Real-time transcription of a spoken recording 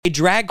A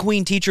drag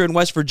queen teacher in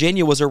West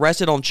Virginia was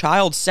arrested on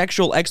child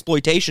sexual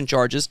exploitation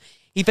charges.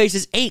 He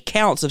faces 8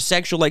 counts of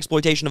sexual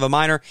exploitation of a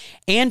minor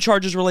and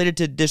charges related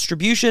to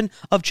distribution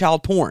of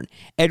child porn.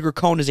 Edgar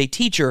Cohn is a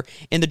teacher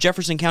in the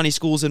Jefferson County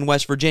Schools in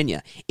West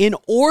Virginia. In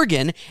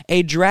Oregon,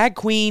 a drag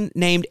queen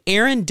named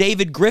Aaron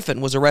David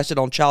Griffin was arrested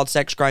on child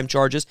sex crime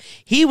charges.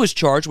 He was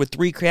charged with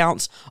 3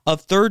 counts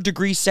of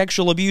third-degree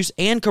sexual abuse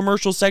and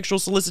commercial sexual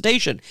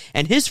solicitation.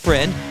 And his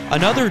friend,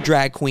 another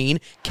drag queen,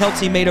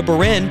 Kelsey Maida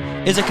Barin,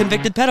 is a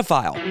convicted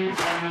pedophile.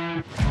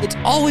 It's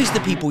always the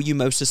people you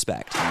most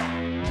suspect.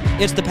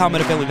 It's the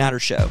Palmetto Family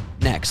Matters Show.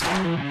 Next.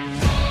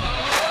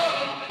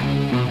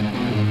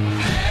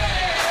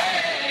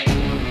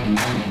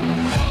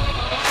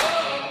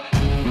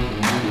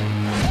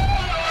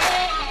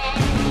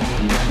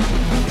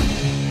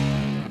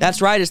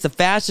 That's right. It's the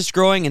fastest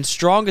growing and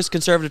strongest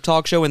conservative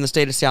talk show in the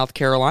state of South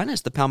Carolina.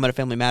 It's the Palmetto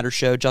Family Matters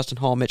Show. Justin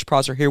Hall, Mitch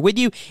Prosser here with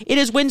you. It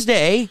is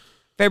Wednesday,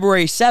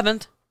 February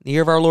 7th, the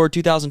year of our Lord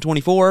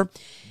 2024.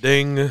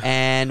 Ding.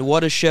 And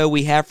what a show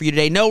we have for you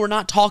today. No, we're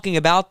not talking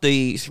about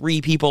the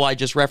 3 people I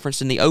just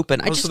referenced in the open.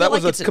 So that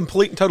was a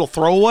complete and total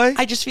throwaway?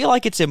 I just feel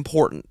like it's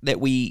important that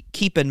we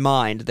keep in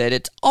mind that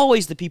it's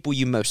always the people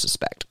you most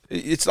suspect.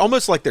 It's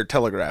almost like they're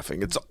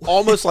telegraphing. It's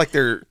almost like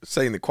they're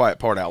saying the quiet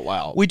part out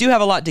loud. We do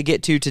have a lot to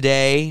get to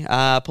today.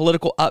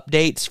 Political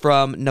updates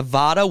from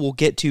Nevada. We'll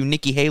get to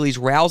Nikki Haley's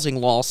rousing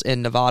loss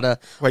in Nevada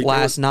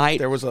last night.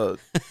 There was a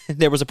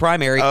there was a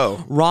primary.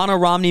 Oh.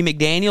 Ronna Romney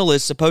McDaniel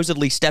is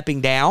supposedly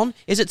stepping down.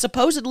 Is it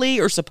supposedly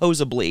or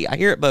supposedly? I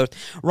hear it both.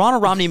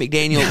 Ronna Romney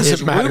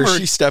McDaniel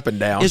She's stepping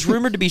down. Is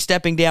rumored to be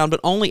stepping down, but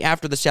only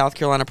after the South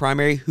Carolina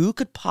primary. Who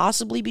could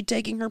possibly be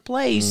taking her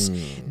place?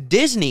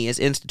 Disney is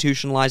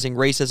institutionalizing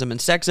racism and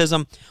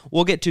sexism.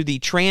 We'll get to the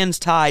trans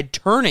tide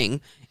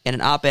turning in an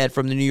op-ed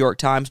from the New York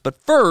Times. But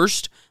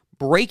first,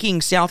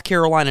 breaking South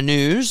Carolina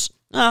news.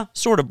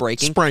 Sort of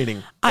breaking.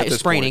 Spraining.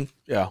 Spraining.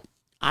 Yeah.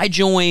 I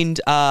joined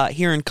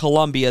here in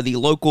Columbia, the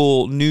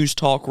local news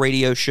talk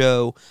radio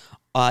show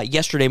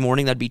yesterday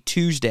morning. That'd be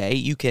Tuesday.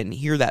 You can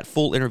hear that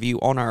full interview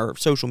on our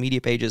social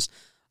media pages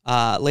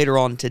later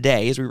on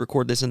today as we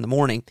record this in the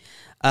morning.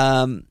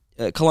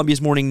 Columbia's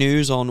Morning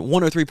News on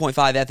 103.5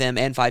 FM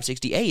and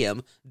 560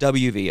 AM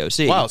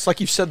WVOC. Wow, it's like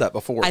you've said that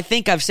before. I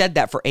think I've said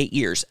that for 8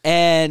 years.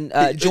 And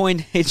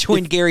joined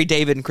Gary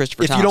David and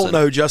Christopher Thompson. If you don't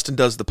know, Justin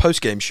does the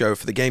postgame show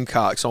for the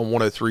Gamecocks on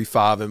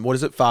 103.5 and what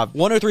is it?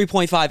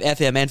 103.5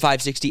 FM and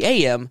 560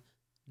 AM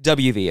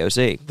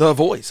WVOC. The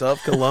voice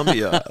of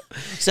Columbia.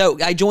 So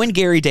I joined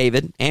Gary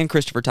David and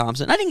Christopher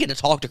Thompson. I didn't get to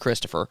talk to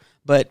Christopher,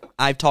 but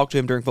I've talked to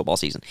him during football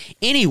season.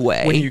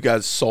 Anyway. When you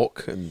guys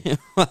sulk and...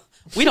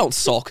 We don't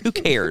sulk. Who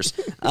cares?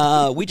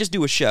 We just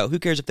do a show. Who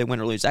cares if they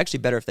win or lose? It's actually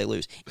better if they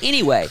lose.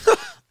 Anyway,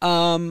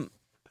 I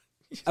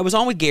was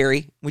on with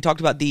Gary. We talked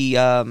about the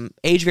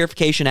Age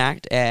Verification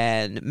Act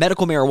and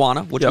medical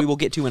marijuana, which we will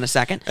get to in a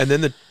second. And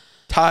then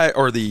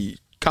the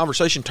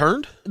conversation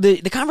turned? The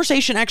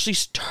conversation actually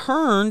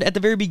turned at the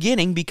very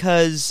beginning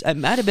because it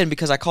might have been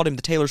because I called him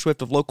the Taylor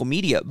Swift of local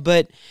media.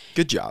 But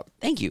good job.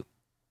 Thank you.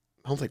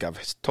 I don't think I've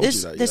told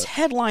you that yet. This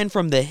headline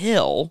from The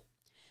Hill.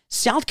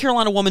 South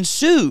Carolina woman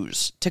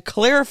sues to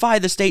clarify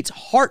the state's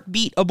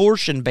heartbeat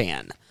abortion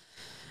ban.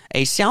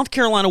 A South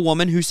Carolina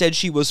woman who said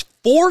she was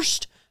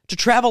forced to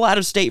travel out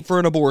of state for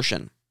an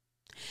abortion.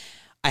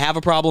 I have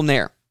a problem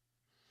there.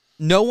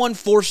 No one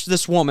forced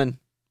this woman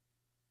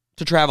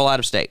to travel out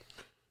of state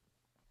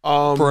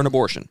for an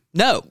abortion.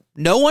 No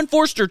one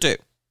forced her to.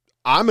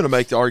 I'm going to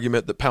make the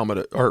argument that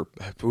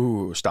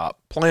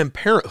Planned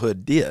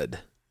Parenthood did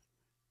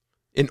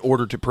in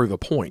order to prove a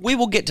point. We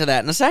will get to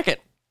that in a second.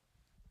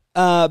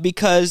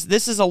 Because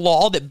this is a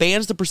law that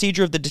bans the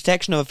procedure of the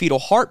detection of a fetal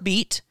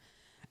heartbeat,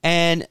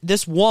 and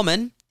this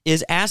woman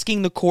is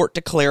asking the court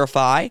to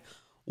clarify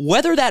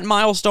whether that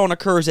milestone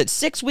occurs at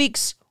 6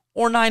 weeks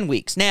or 9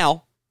 weeks.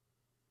 Now,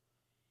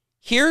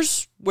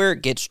 here's where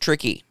it gets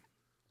tricky.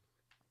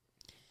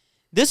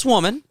 This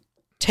woman,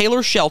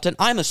 Taylor Shelton,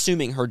 I'm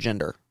assuming her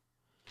gender,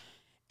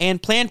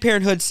 and Planned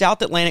Parenthood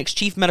South Atlantic's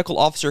Chief Medical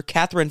Officer,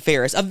 Catherine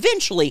Ferris.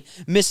 Eventually,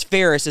 Miss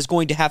Ferris is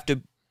going to have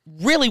to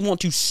really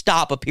want to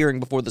stop appearing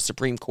before the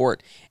Supreme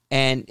Court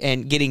and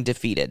getting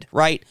defeated,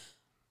 right?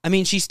 I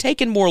mean, she's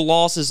taken more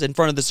losses in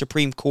front of the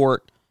Supreme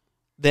Court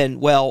than,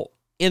 well,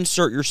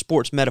 insert your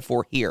sports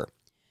metaphor here.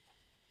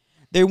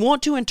 They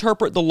want to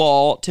interpret the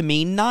law to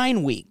mean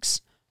 9 weeks.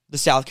 The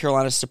South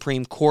Carolina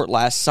Supreme Court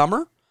last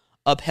summer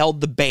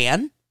upheld the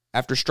ban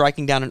after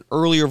striking down an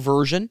earlier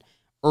version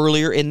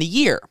earlier in the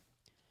year.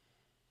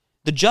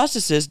 The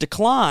justices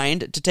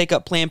declined to take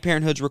up Planned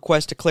Parenthood's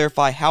request to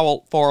clarify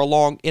how far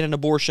along in an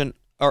abortion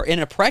or in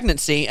a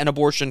pregnancy an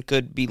abortion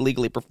could be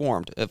legally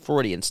performed. A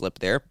Freudian slip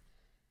there.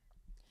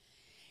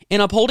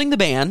 In upholding the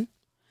ban,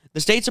 the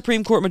state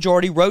Supreme Court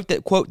majority wrote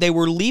that, quote, they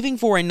were leaving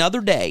for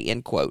another day,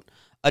 end quote,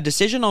 a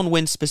decision on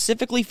when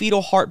specifically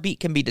fetal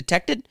heartbeat can be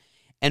detected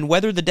and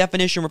whether the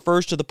definition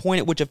refers to the point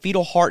at which a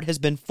fetal heart has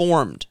been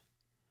formed.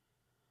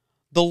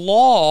 The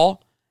law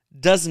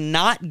does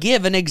not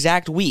give an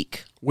exact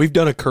week. We've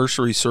done a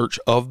cursory search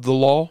of the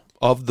law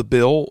of the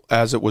bill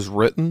as it was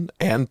written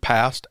and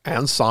passed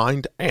and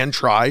signed and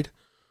tried.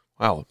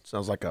 Wow, it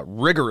sounds like a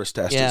rigorous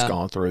test it's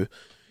gone through.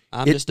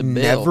 Just a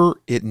bill.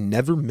 It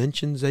never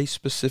mentions a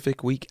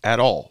specific week at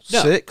all.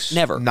 No, 6,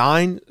 never.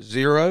 9,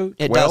 0, 12,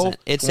 It doesn't.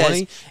 It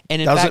 20, says,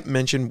 and in doesn't fact,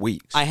 mention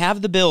weeks. I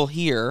have the bill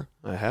here.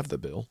 I have the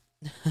bill.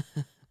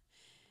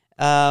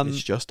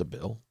 It's just a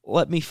bill.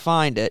 Let me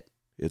find it.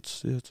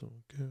 It's on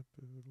Capitol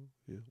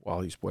Hill.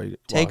 While he's waiting.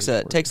 Takes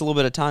a little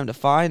bit of time to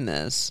find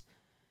this.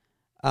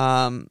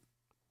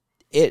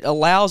 It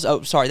allows.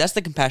 Oh, sorry, that's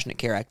the Compassionate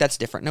Care Act. That's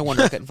different. No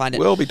wonder I couldn't find it.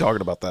 We'll be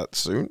talking about that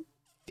soon.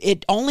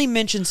 It only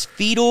mentions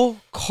fetal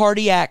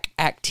cardiac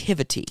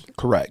activity.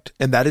 Correct.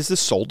 And that is the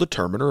sole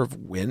determiner of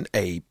when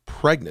a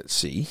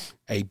pregnancy,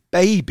 a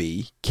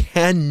baby,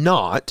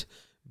 cannot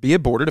be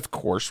aborted, of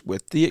course,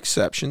 with the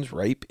exceptions: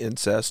 rape,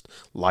 incest,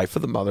 life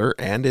of the mother,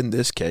 and in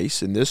this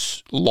case, in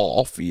this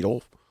law,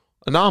 fetal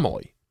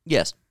anomaly.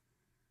 Yes.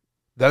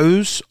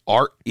 Those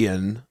are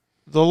in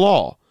the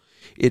law.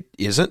 It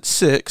isn't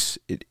 6,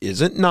 it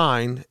isn't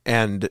 9,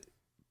 and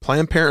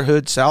Planned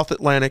Parenthood, South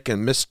Atlantic,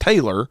 and Miss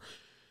Taylor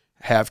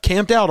have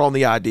camped out on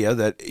the idea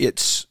that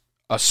it's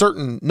a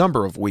certain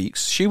number of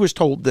weeks. She was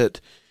told that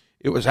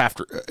it was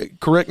after,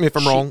 correct me if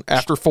I'm wrong,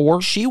 after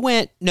 4? She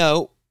went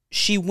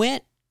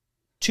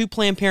to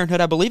Planned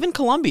Parenthood, I believe in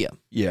Columbia.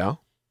 Yeah.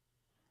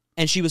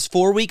 And she was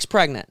 4 weeks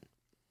pregnant.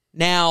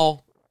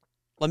 Now,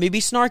 let me be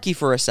snarky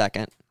for a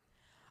second.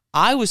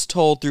 I was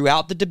told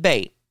throughout the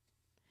debate,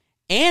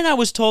 and I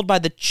was told by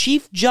the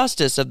Chief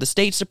Justice of the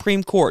State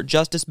Supreme Court,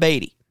 Justice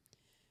Beatty,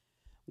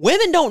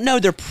 women don't know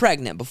they're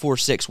pregnant before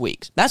 6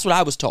 weeks. That's what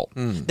I was told.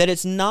 That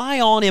it's nigh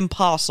on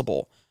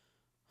impossible.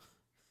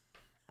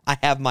 I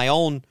have my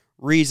own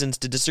reasons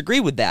to disagree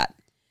with that.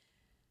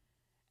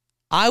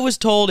 I was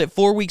told at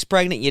 4 weeks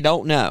pregnant, you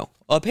don't know.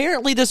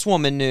 Apparently this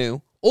woman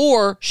knew,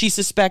 or she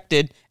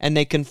suspected, and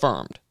they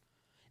confirmed.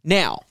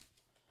 Now,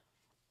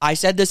 I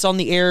said this on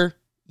the air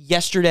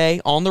yesterday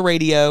on the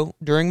radio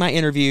during my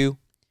interview.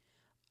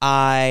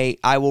 I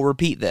will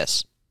repeat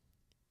this.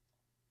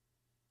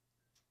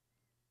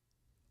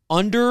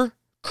 Under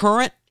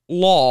current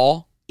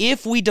law,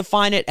 if we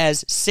define it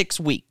as 6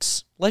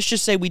 weeks, let's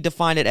just say we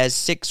define it as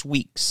 6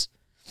 weeks,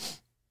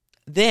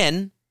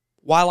 then,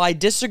 while I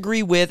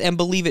disagree with and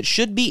believe it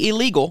should be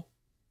illegal,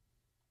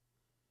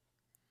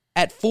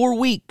 at 4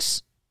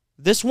 weeks,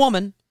 this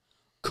woman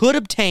could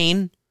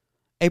obtain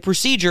a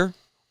procedure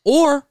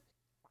or,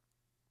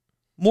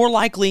 more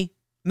likely,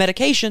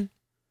 medication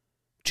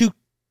to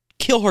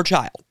kill her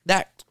child.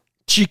 That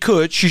she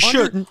could. She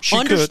shouldn't. She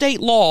under could.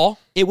 state law,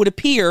 it would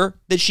appear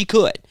that she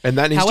could. And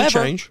that needs to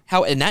change.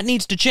 And that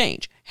needs to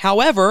change.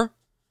 However,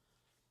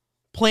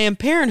 Planned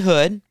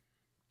Parenthood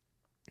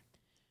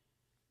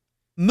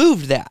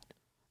moved that.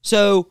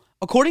 So,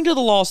 according to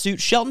the lawsuit,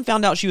 Shelton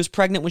found out she was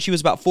pregnant when she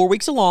was about 4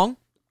 weeks along,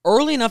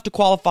 early enough to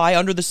qualify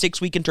under the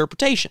 6-week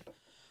interpretation.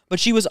 But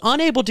she was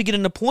unable to get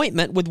an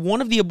appointment with one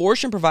of the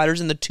abortion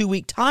providers in the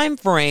 2-week time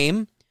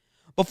frame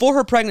before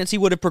her pregnancy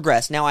would have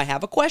progressed. Now, I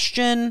have a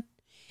question.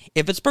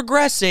 If it's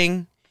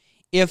progressing,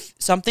 if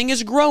something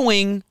is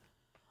growing,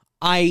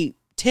 I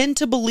tend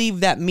to believe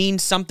that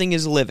means something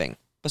is living,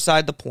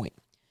 beside the point.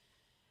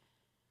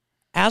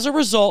 As a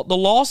result, the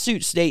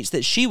lawsuit states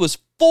that she was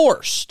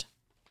forced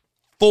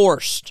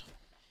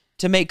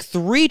to make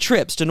 3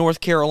 trips to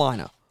North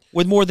Carolina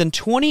with more than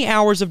 20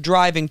 hours of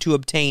driving to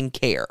obtain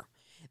care.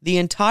 The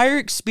entire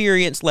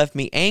experience left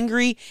me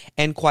angry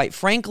and, quite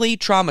frankly,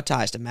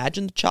 traumatized.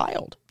 Imagine the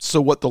child.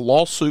 So what the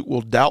lawsuit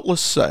will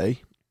doubtless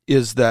say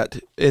is that,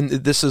 and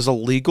this is a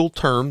legal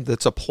term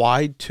that's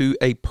applied to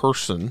a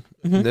person,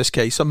 in this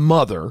case a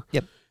mother,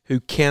 who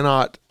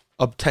cannot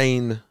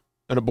obtain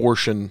an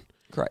abortion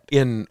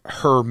in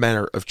her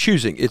manner of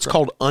choosing. It's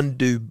called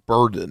undue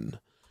burden.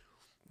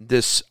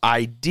 This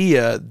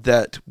idea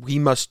that we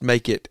must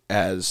make it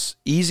as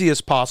easy as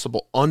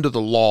possible under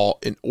the law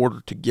in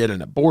order to get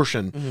an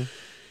abortion.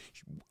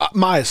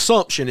 My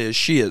assumption is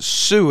she is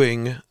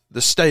suing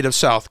the state of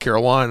South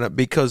Carolina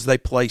because they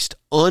placed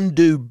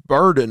undue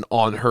burden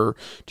on her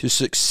to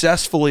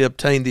successfully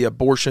obtain the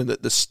abortion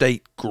that the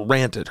state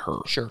granted her.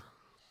 Sure.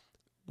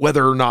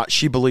 Whether or not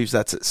she believes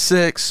that's at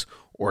 6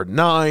 or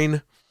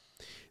 9.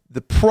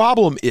 The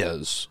problem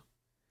is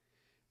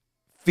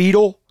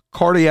fetal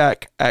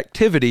cardiac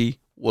activity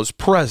was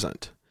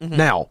present.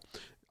 Now,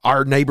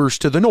 our neighbors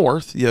to the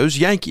north, those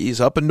Yankees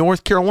up in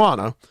North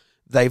Carolina,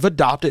 they've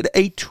adopted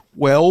a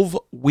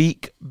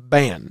 12-week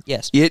ban.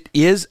 Yes. It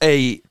is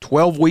a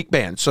 12-week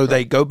ban. So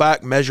they go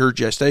back, measure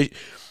gestation.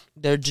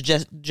 Their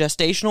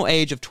gestational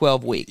age of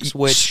 12 weeks,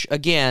 which,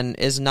 again,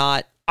 is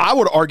not... I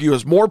would argue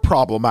is more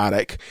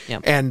problematic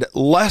and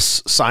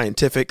less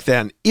scientific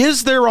than,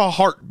 is there a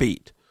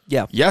heartbeat?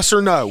 Yeah. Yes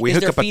or no? We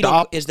hook up a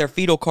Doppler. Is there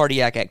fetal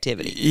cardiac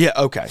activity? Yeah,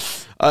 okay.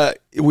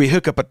 We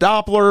hook up a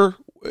Doppler.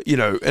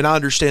 and I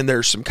understand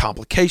there's some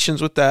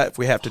complications with that if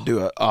we have to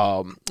do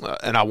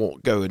and I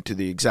won't go into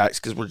the exacts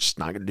because we're just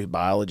not going to do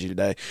biology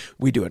today.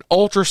 We do an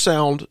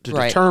ultrasound to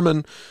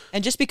determine.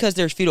 And just because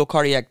there's fetal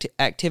cardiac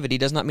activity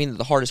does not mean that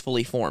the heart is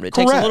fully formed. It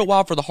takes a little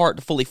while for the heart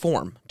to fully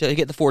form, to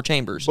get the 4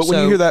 chambers. But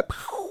when you hear that,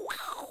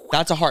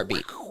 that's a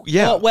heartbeat.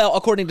 Yeah. Well,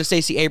 according to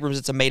Stacey Abrams,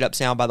 it's a made-up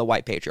sound by the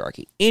white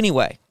patriarchy.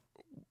 Anyway.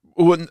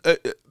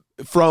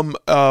 From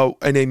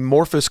an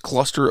amorphous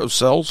cluster of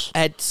cells?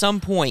 At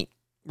some point,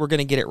 we're going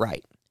to get it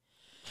right.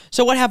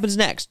 So what happens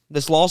next?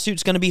 This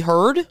lawsuit's going to be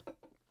heard?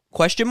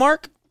 Question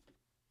mark?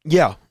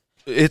 Yeah.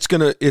 It's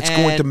going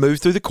to move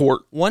through the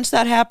court. Once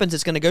that happens,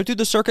 it's going to go through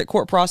the circuit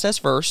court process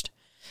first.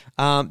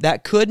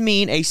 That could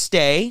mean a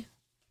stay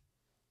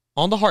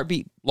on the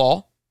heartbeat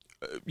law.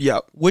 Yeah.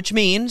 Which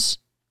means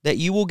that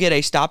you will get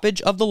a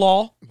stoppage of the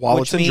law.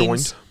 While it's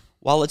enjoined.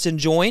 While it's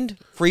enjoined,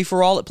 free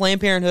for all at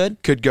Planned Parenthood.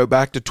 Could go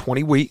back to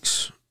 20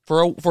 weeks.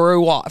 For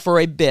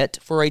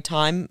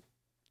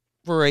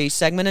a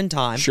segment in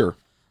time. Sure.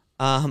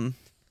 I'm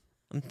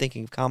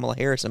thinking of Kamala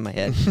Harris in my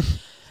head.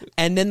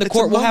 And then the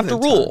court will have to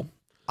rule.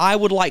 I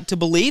would like to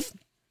believe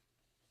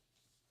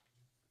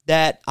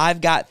that I've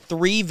got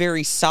 3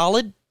 very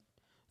solid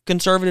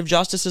conservative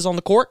justices on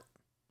the court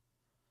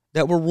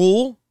that will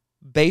rule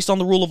based on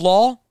the rule of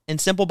law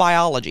and simple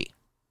biology.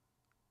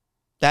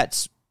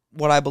 That's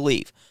what I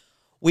believe.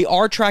 We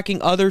are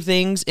tracking other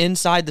things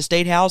inside the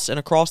State House and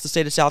across the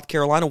state of South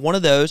Carolina. One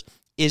of those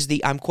is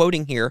the, I'm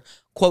quoting here,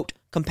 quote,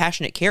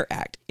 Compassionate Care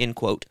Act, end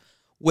quote,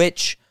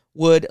 which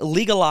would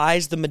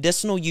legalize the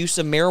medicinal use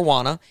of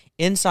marijuana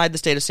inside the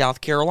state of South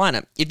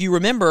Carolina. If you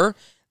remember,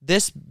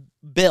 this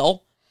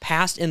bill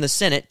passed in the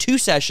Senate 2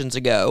 sessions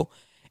ago,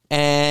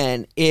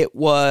 and it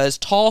was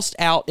tossed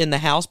out in the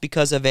House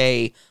because of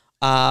a,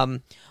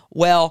 I'll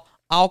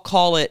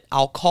call it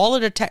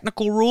a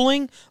technical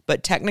ruling,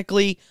 but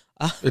technically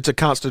it's a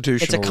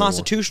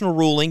constitutional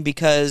ruling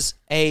because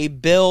a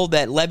bill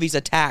that levies a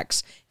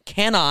tax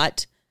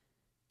cannot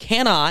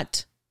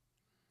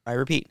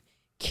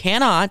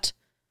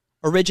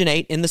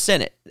originate in the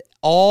Senate.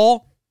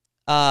 All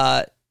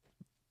bills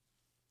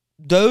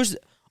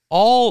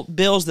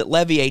that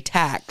levy a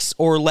tax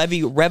or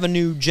levy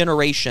revenue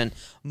generation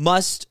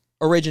must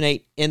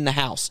originate in the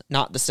House,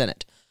 not the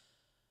Senate.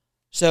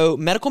 So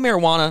medical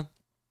marijuana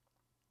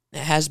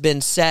has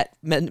been set,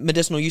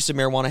 medicinal use of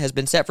marijuana has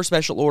been set for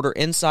special order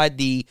inside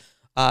the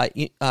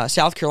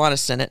South Carolina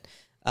Senate.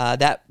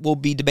 That will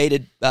be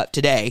debated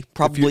today,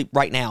 probably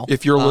right now.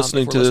 If you're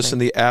listening to this in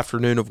the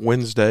afternoon of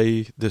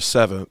Wednesday the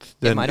 7th,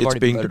 then it's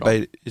being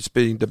debated. It's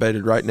being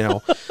debated right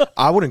now.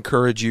 I would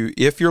encourage you,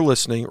 if you're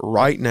listening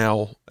right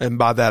now, and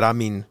by that I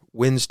mean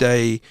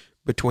Wednesday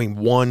between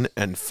 1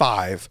 and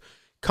 5,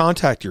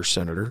 contact your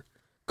senator,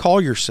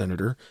 call your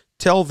senator,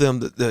 tell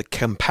them that the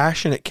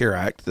Compassionate Care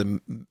Act,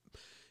 the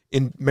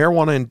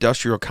marijuana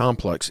industrial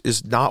complex,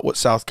 is not what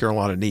South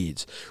Carolina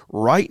needs.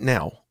 Right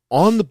now,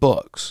 on the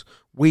books,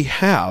 we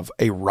have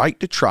a right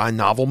to try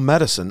novel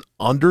medicine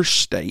under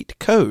state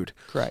code.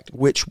 Correct.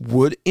 Which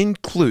would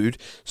include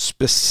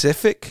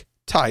specific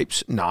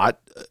types, not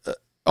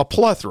a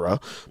plethora,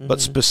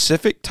 but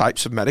specific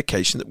types of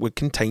medication that would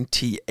contain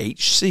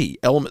THC,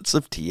 elements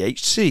of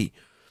THC.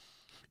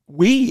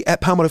 We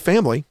at Palmetto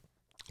Family,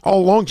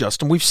 all along,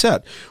 Justin, we've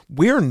said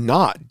we're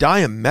not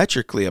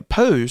diametrically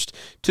opposed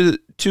to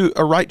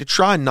a right to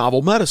try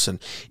novel medicine.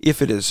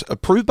 If it is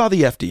approved by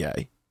the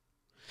FDA,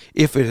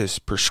 if it is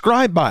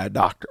prescribed by a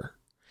doctor,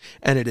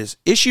 and it is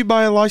issued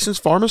by a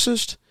licensed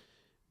pharmacist,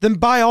 then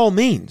by all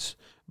means.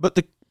 But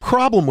the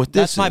problem with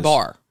this That's my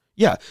bar.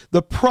 Yeah,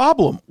 the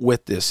problem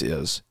with this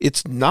is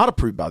it's not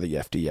approved by the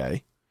FDA.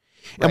 Right.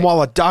 And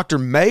while a doctor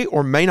may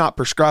or may not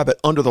prescribe it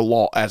under the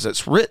law as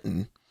it's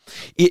written,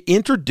 it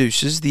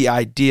introduces the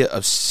idea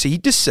of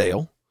seed to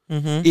sale.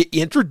 Mm-hmm. It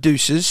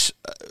introduces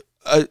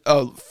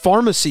a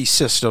pharmacy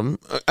system,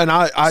 and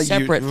I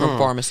separate from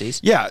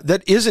pharmacies. Yeah,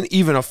 that isn't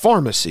even a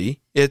pharmacy.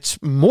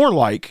 It's more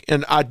like,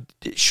 and I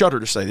shudder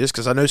to say this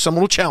because I know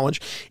someone will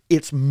challenge,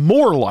 it's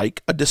more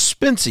like a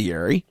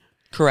dispensary.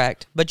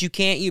 Correct, but you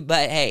can't.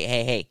 But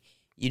hey,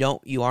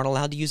 you aren't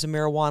allowed to use a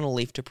marijuana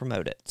leaf to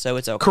promote it, so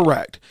it's okay.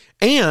 Correct,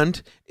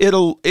 and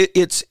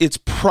its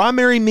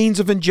primary means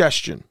of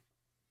ingestion,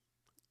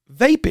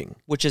 vaping,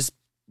 which is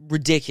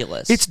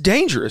ridiculous. It's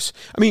dangerous.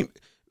 I mean,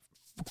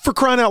 for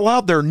crying out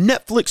loud, there are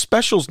Netflix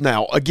specials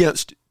now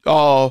against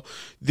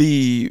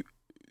the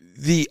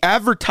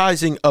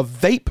advertising of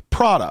vape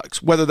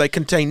products, whether they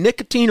contain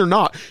nicotine or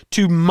not,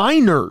 to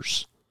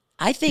minors.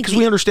 I think because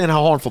we understand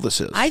how harmful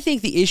this is. I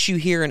think the issue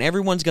here, and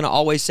everyone's going to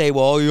always say,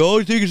 "Well,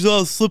 I think it's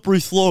a slippery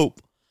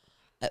slope,"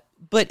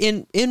 but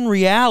in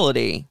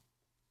reality,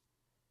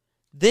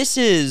 this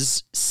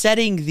is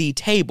setting the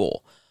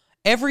table.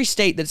 Every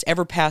state that's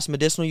ever passed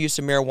medicinal use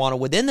of marijuana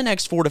within the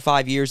next 4 to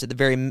 5 years, at the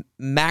very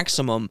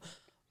maximum,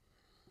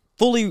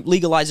 fully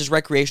legalizes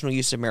recreational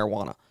use of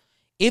marijuana.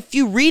 If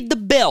you read the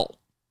bill,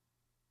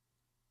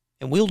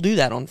 and we'll do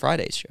that on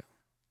Friday's show.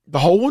 The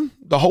whole one?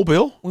 The whole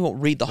bill? We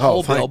won't read the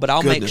whole bill, but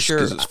I'll make sure.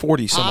 Because it's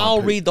 40 some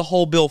I'll read the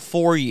whole bill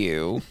for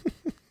you.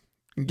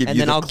 And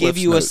then I'll give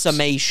you a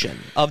summation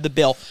of the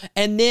bill.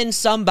 And then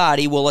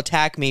somebody will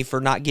attack me for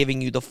not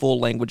giving you the full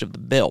language of the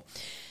bill.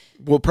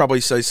 We'll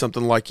probably say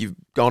something like you've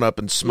gone up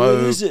and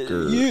smoked.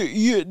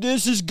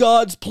 This is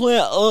God's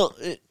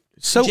plan.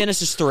 So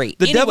Genesis 3.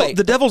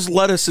 The devil's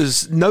lettuce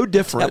is no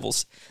different.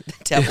 The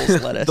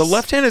devil's lettuce. The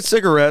left-handed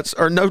cigarettes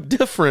are no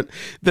different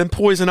than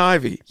poison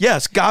ivy.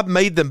 Yes, God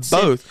made them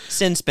both.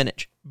 Sin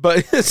spinach.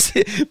 But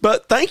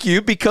thank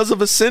you, because of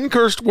a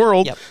sin-cursed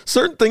world,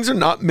 certain things are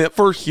not meant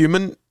for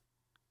human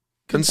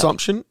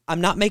consumption.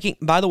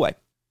 By the way,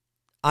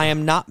 I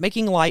am not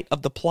making light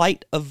of the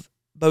plight of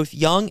both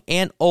young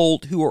and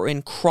old who are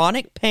in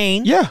chronic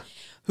pain. Yeah.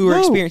 Who are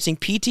experiencing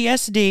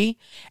PTSD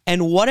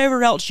and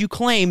whatever else you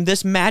claim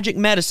this magic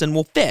medicine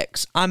will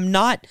fix. I'm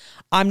not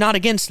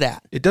against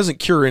that. It doesn't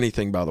cure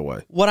anything, by the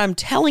way. What I'm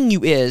telling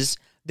you is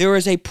there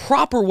is a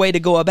proper way to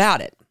go about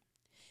it.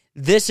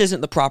 This isn't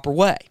the proper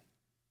way.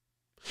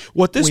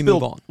 What this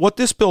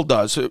bill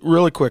does,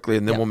 really quickly,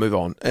 and then we'll move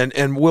on,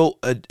 and we'll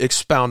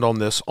expound on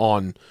this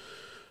on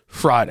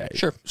Friday.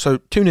 Sure. So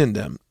tune in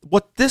then.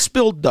 What this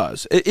bill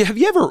does, have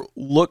you ever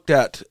looked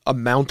at a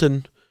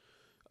mountain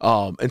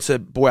and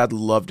said, boy, I'd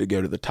love to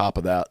go to the top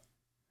of that?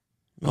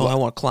 Oh, I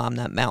want to climb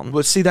that mountain.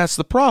 But see, that's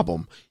the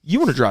problem. You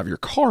want to drive your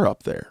car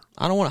up there.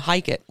 I don't want to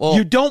hike it. Well,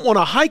 you don't want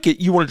to hike it.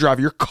 You want to drive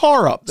your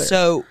car up there.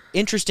 So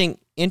interesting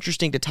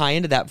to tie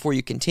into that before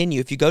you continue.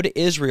 If you go to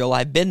Israel,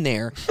 I've been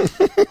there.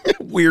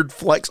 Weird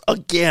flex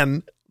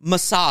again.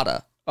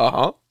 Masada.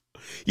 Uh-huh.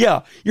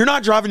 Yeah, you're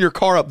not driving your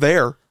car up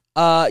there.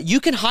 You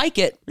can hike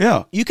it.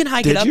 Yeah. You can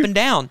hike it up and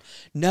down.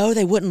 No,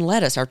 they wouldn't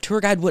let us. Our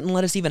tour guide wouldn't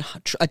let us even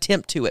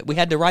attempt to it. We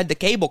had to ride the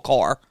cable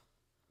car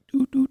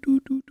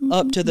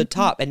up to the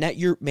top. And that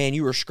you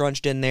were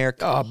scrunched in there.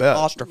 I bet.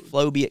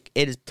 Claustrophobic.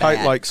 It is bad.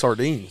 Tight like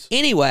sardines.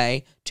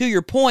 Anyway, to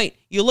your point,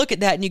 you look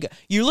at that and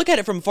you look at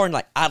it from afar and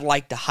like, I'd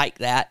like to hike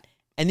that.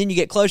 And then you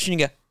get closer and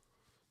you go,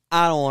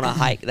 I don't want to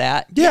hike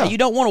that. Yeah. You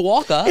don't want to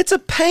walk up. It's a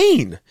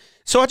pain.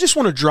 So I just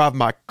want to drive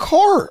my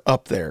car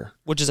up there.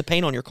 Which is a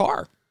pain on your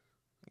car.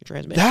 Your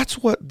transmission. That's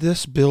what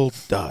this bill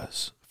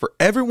does. For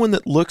everyone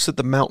that looks at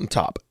the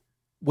mountaintop,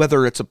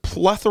 whether it's a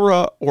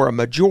plethora or a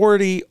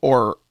majority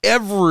or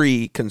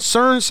every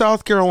concerned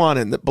South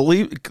Carolinian that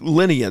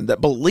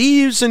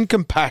believes in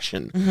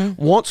compassion,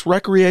 wants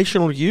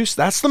recreational use,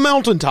 that's the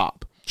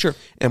mountaintop. Sure.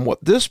 And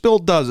what this bill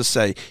does is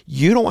say,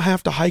 you don't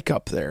have to hike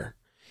up there.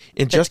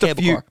 In just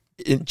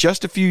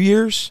a few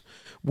years,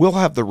 we'll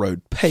have the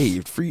road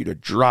paved for you to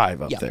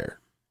drive up there.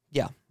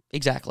 Yeah,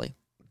 exactly.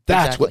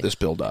 That's what this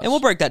bill does. And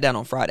we'll break that down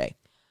on Friday.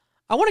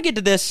 I want to get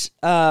to this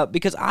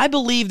because I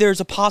believe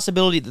there's a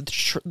possibility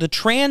that the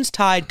trans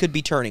tide could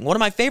be turning. One of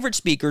my favorite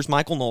speakers,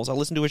 Michael Knowles, I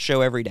listen to his show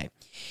every day.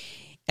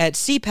 At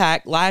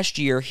CPAC last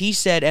year, he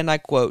said, and I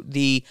quote,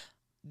 the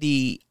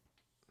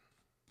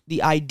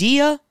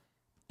idea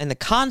and the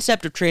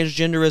concept of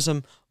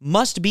transgenderism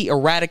must be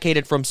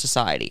eradicated from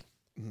society.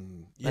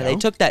 Yeah. And they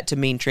took that to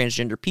mean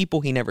transgender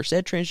people. He never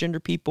said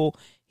transgender people.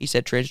 He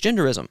said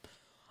transgenderism.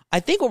 I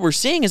think what we're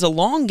seeing is a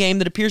long game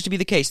that appears to be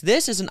the case.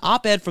 This is an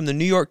op-ed from the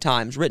New York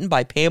Times written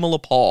by Pamela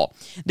Paul.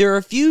 There are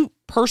a few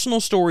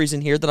personal stories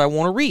in here that I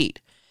want to read.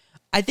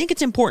 I think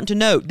it's important to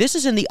note this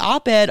is in the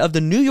op-ed of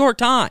the New York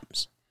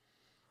Times,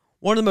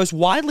 one of the most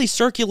widely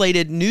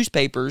circulated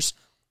newspapers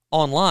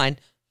online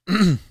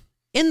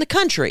in the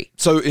country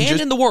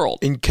in the world.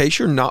 In case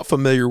you're not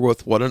familiar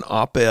with what an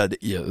op-ed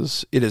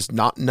is, it is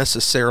not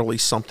necessarily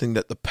something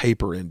that the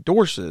paper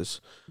endorses.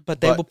 But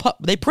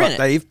they print it.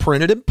 They've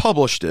printed and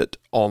published it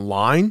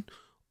online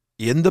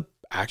in the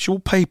actual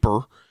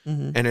paper,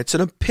 and it's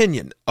an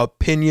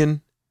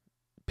opinion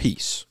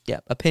piece. Yeah,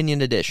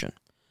 opinion edition.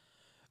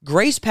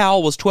 Grace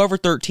Powell was 12 or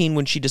 13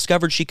 when she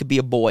discovered she could be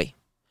a boy.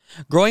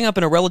 Growing up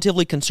in a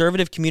relatively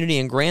conservative community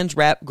in Grand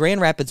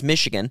Rapids,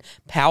 Michigan,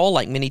 Powell,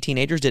 like many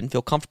teenagers, didn't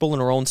feel comfortable in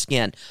her own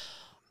skin.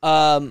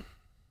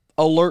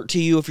 Alert to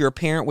you if you're a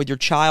parent with your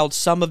child,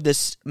 some of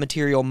this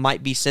material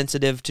might be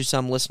sensitive to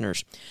some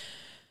listeners.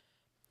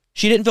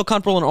 She didn't feel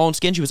comfortable in her own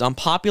skin. She was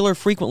unpopular,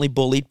 frequently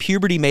bullied.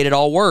 Puberty made it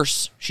all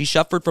worse. She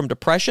suffered from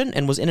depression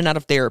and was in and out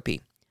of therapy.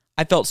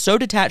 I felt so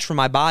detached from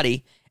my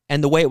body,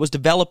 and the way it was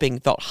developing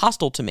felt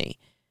hostile to me.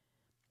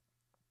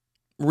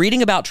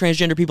 Reading about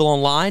transgender people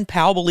online,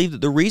 Powell believed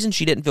that the reason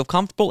she didn't feel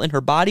comfortable in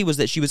her body was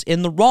that she was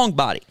in the wrong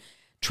body.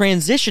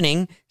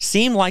 Transitioning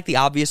seemed like the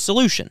obvious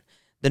solution.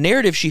 The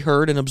narrative she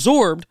heard and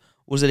absorbed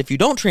was that if you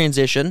don't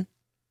transition,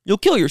 you'll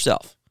kill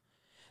yourself.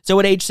 So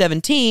at age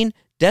 17,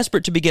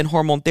 desperate to begin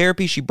hormone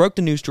therapy, she broke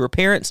the news to her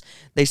parents.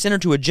 They sent her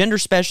to a gender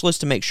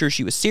specialist to make sure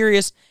she was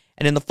serious,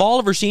 and in the fall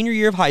of her senior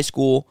year of high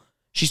school,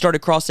 she started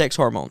cross-sex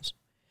hormones.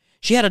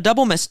 She had a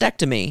double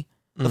mastectomy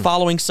the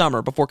following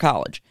summer before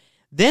college,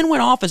 then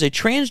went off as a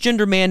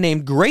transgender man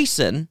named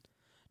Grayson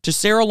to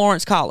Sarah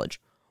Lawrence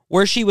College,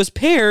 where she was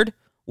paired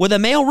with a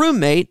male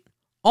roommate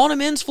on a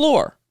men's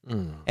floor.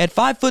 At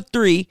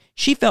 5'3",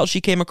 she felt she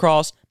came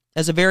across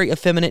as a very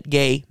effeminate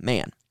gay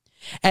man.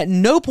 At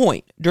no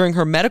point during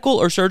her medical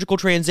or surgical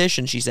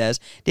transition, she says,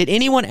 did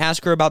anyone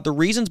ask her about the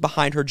reasons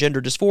behind her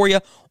gender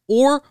dysphoria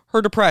or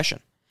her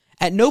depression.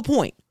 At no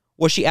point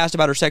was she asked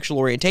about her sexual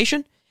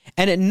orientation,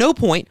 and at no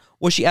point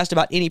was she asked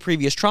about any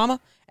previous trauma,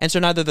 and so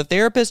neither the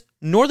therapist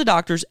nor the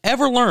doctors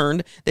ever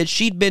learned that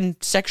she'd been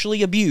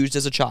sexually abused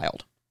as a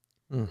child.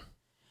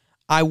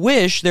 I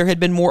wish there had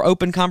been more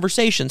open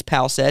conversations,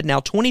 Powell said, now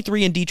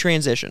 23 and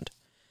detransitioned.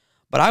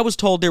 But I was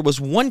told there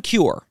was one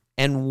cure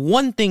and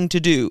one thing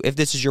to do if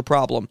this is your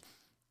problem,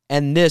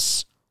 and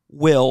this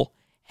will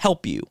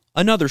help you.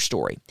 Another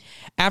story.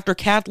 After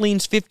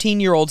Kathleen's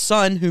 15-year-old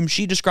son, whom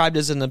she described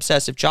as an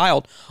obsessive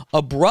child,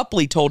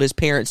 abruptly told his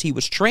parents he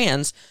was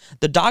trans,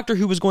 the doctor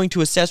who was going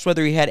to assess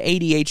whether he had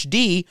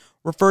ADHD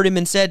referred him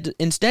instead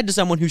to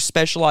someone who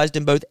specialized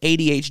in both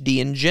ADHD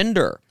and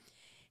gender.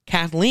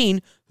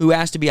 Kathleen, who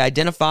asked to be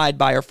identified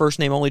by her first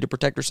name only to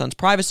protect her son's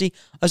privacy,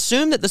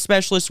 assumed that the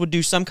specialist would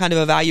do some kind of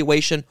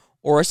evaluation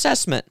or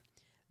assessment.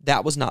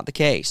 That was not the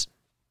case.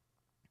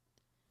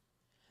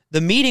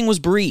 The meeting was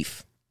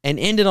brief and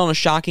ended on a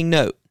shocking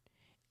note.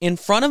 In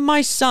front of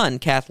my son,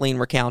 Kathleen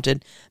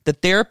recounted, the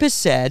therapist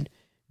said,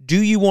 "Do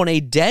you want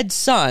a dead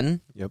son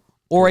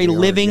or a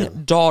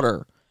living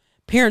daughter?"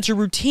 Parents are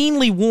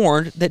routinely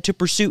warned that to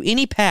pursue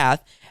any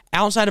path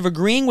outside of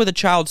agreeing with a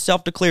child's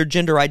self-declared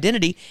gender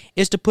identity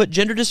is to put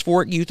gender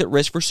dysphoric youth at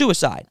risk for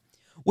suicide,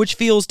 which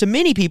feels to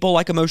many people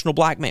like emotional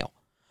blackmail.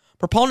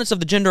 Proponents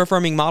of the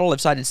gender-affirming model have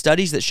cited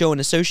studies that show an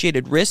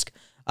associated risk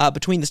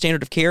between the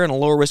standard of care and a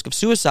lower risk of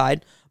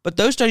suicide, but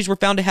those studies were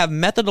found to have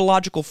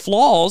methodological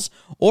flaws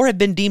or have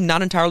been deemed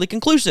not entirely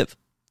conclusive.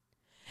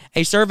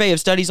 A survey of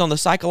studies on the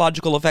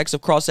psychological effects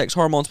of cross-sex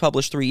hormones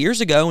published 3 years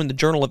ago in the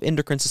Journal of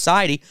Endocrine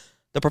Society,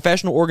 the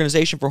professional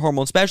organization for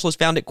hormone specialists,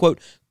 found it, quote,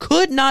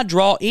 could not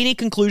draw any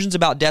conclusions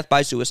about death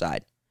by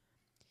suicide.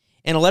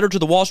 In a letter to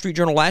the Wall Street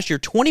Journal last year,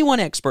 21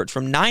 experts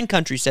from 9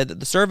 countries said that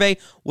the survey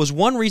was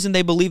one reason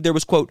they believed there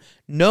was, quote,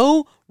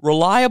 no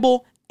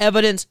reliable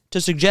evidence to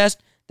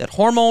suggest that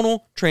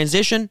hormonal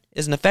transition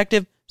is an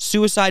effective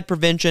suicide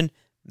prevention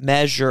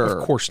measure.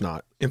 Of course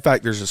not. In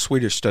fact, there's a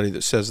Swedish study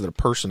that says that a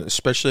person,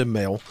 especially a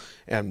male,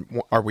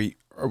 and are we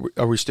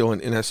still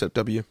in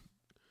NSFW?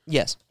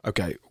 Yes.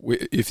 Okay.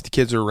 If the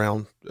kids are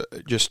around,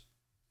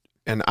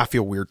 and I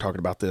feel weird talking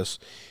about this,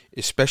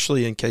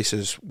 especially in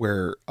cases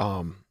where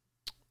a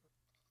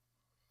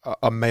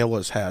male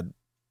has had,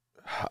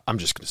 I'm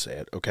just going to say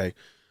it, okay,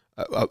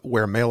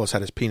 where a male has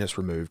had his penis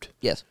removed.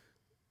 Yes.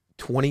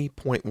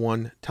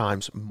 20.1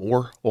 times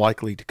more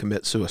likely to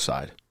commit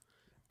suicide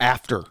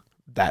after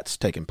that's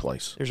taken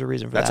place. There's a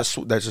reason for that.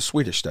 That's a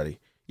Swedish study.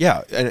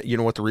 Yeah, and you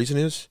know what the reason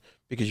is?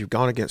 Because you've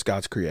gone against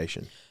God's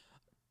creation.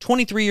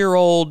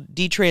 23-year-old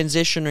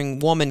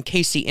detransitioning woman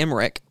Casey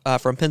Emmerich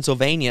from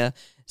Pennsylvania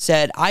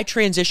said, I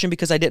transitioned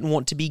because I didn't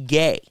want to be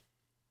gay.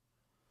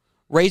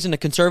 Raised in a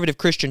conservative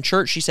Christian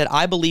church, she said,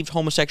 I believed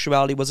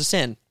homosexuality was a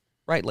sin.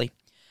 Rightly.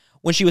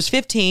 When she was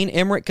 15,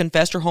 Emmerich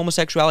confessed her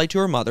homosexuality to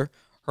her mother.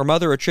 Her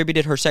mother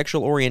attributed her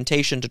sexual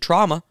orientation to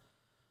trauma.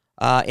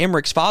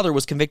 Emmerich's father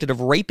was convicted of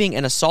raping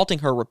and assaulting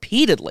her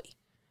repeatedly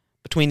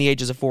between the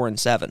ages of 4 and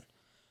 7.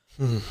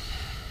 In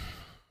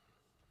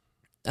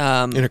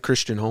a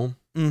Christian home?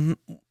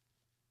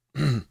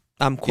 Mm-hmm.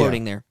 I'm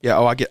quoting there. Yeah,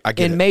 I get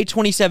In it. May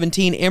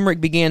 2017, Emmerich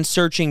began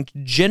searching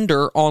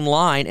gender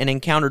online and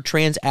encountered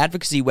trans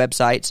advocacy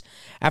websites.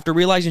 After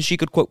realizing she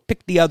could, quote,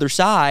 pick the other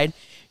side,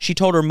 she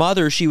told her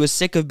mother she was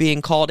sick of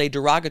being called a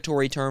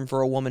derogatory term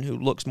for a woman who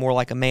looks more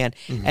like a man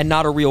and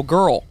not a real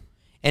girl.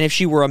 And if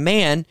she were a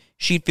man,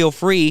 she'd feel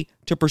free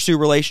to pursue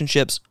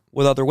relationships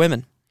with other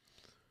women.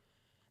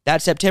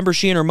 That September,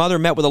 she and her mother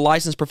met with a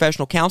licensed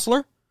professional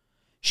counselor.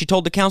 She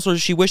told the counselor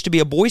she wished to be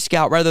a Boy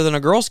Scout rather than a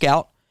Girl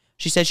Scout.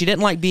 She said she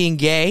didn't like being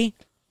gay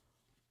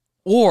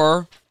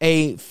or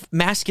a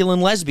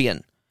masculine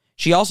lesbian.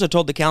 She also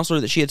told the counselor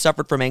that she had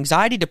suffered from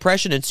anxiety,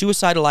 depression, and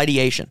suicidal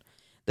ideation.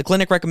 The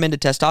clinic recommended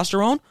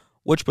testosterone,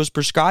 which was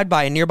prescribed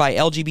by a nearby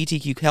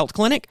LGBTQ health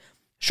clinic.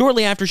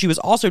 Shortly after, she was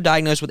also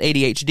diagnosed with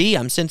ADHD.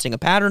 I'm sensing a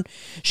pattern.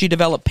 She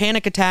developed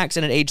panic attacks,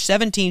 and at age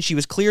 17, she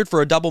was cleared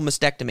for a double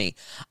mastectomy.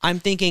 I'm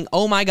thinking,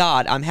 oh my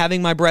God, I'm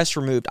having my breasts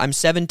removed. I'm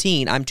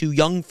 17. I'm too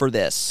young for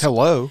this.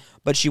 Hello.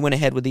 But she went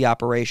ahead with the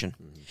operation.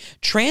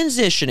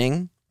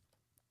 Transitioning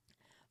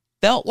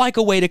felt like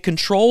a way to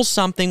control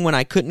something when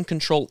I couldn't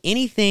control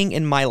anything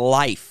in my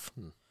life.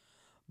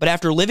 But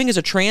after living as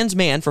a trans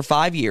man for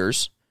 5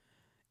 years,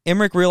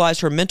 Emmerich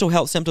realized her mental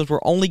health symptoms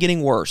were only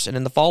getting worse. And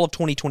in the fall of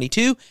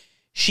 2022,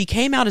 she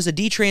came out as a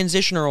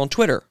detransitioner on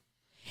Twitter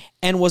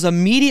and was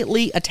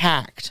immediately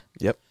attacked.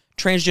 Yep.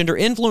 Transgender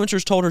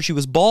influencers told her she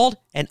was bald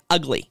and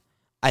ugly.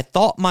 I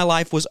thought my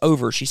life was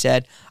over, she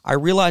said. I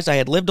realized I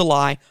had lived a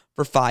lie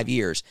for 5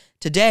 years.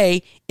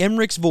 Today,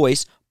 Emmerich's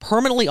voice,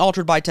 permanently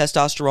altered by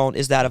testosterone,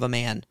 is that of a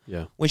man.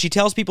 Yeah. When she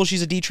tells people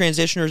she's a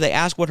detransitioner, they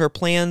ask when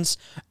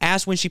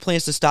she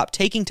plans to stop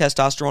taking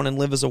testosterone and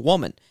live as a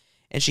woman.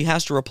 And she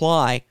has to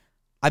reply,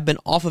 I've been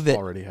off of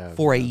it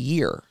for a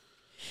year.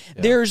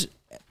 Yeah.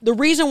 The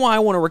reason why I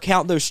want to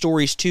recount those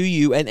stories to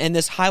you, and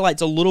this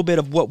highlights a little bit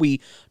of what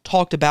we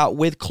talked about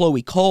with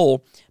Chloe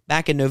Cole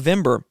back in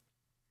November.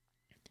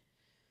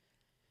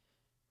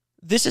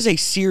 this is a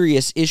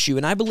serious issue,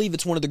 and I believe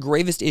it's one of the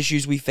gravest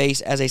issues we face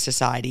as a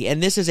society,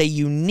 and this is a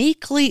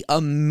uniquely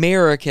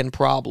American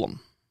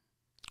problem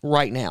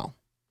right now.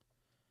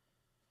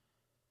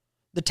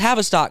 The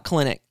Tavistock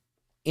Clinic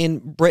in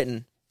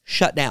Britain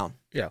shut down.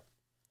 Yeah.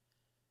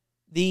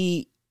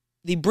 The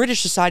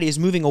British society is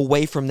moving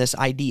away from this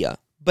idea,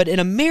 but in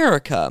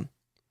America,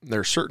 there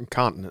are certain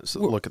continents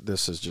that look at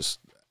this as just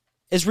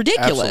it's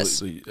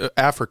ridiculous. Absolutely.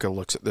 Africa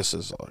looks at this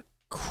as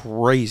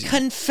crazy.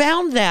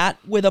 Confound that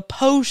with a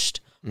post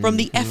from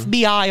the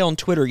FBI on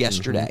Twitter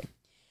yesterday.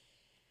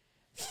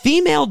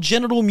 Female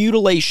genital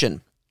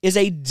mutilation is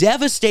a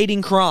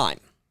devastating crime,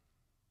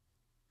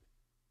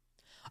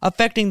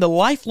 affecting the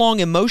lifelong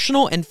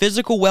emotional and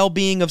physical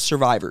well-being of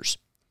survivors.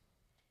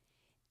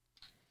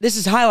 This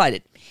is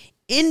highlighted.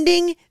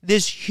 Ending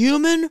this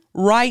human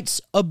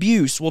rights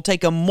abuse will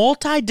take a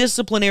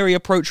multidisciplinary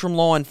approach from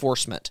law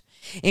enforcement,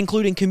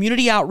 including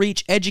community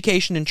outreach,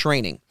 education, and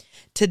training.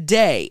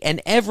 Today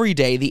and every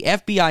day, the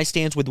FBI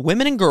stands with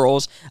women and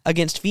girls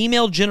against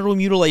female genital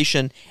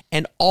mutilation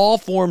and all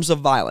forms of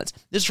violence.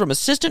 This is from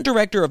Assistant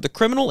Director of the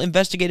Criminal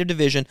Investigative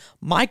Division,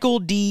 Michael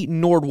D.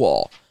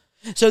 Nordwall.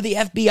 So the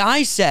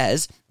FBI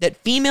says that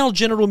female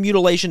genital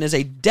mutilation is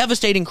a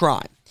devastating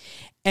crime,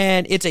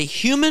 and it's a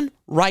human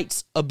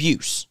rights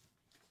abuse.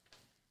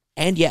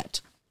 And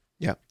yet,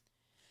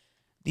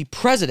 the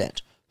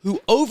president,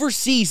 who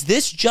oversees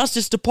this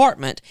Justice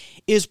Department,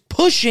 is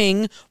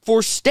pushing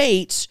for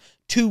states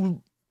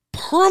to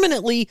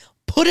permanently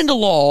put into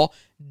law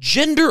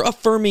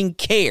gender-affirming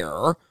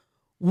care,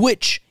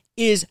 which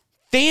is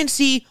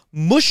fancy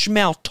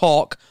mushmouth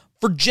talk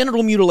for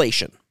genital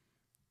mutilation.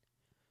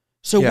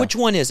 So which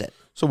one is it?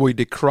 So we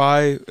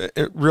decry.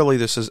 Really,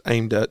 this is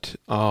aimed at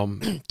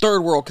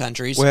third world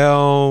countries.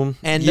 Well,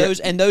 and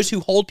those who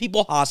hold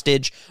people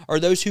hostage, or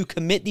those who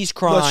commit these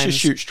crimes. Let's just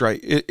shoot straight.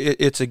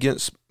 It's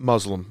against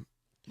Muslim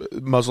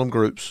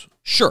groups.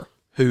 Sure.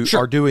 Who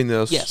are doing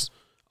this? Yes.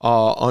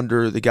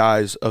 Under the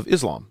guise of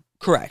Islam.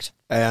 Correct.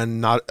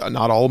 And not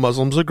all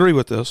Muslims agree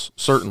with this.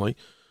 Certainly.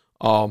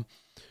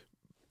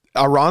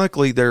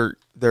 Ironically,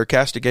 they're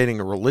castigating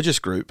a religious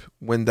group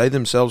when they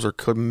themselves are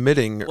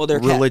committing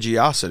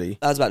religiosity.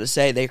 I was about to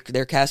say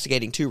they're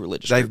castigating two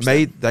religious groups.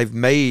 They've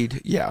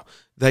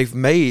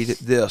made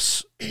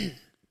this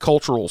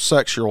cultural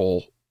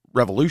sexual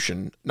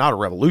revolution not a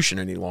revolution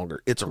any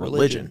longer. It's a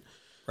religion.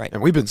 Right.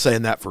 And we've been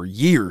saying that for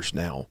years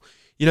now.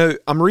 You know,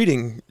 I'm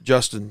reading,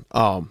 Justin,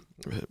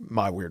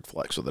 my weird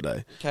flex of the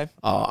day. Okay.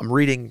 I'm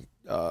reading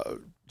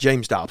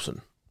James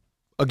Dobson.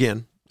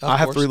 Again, I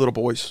have 3 little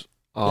boys.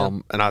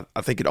 And I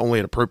think it only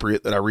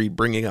inappropriate that I read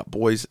Bringing Up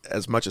Boys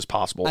as much as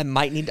possible. I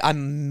may need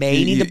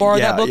to borrow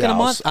that book in a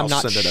month. I'm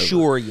not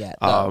sure yet.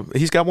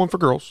 He's got one for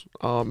girls.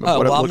 I'll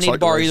need to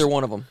borrow either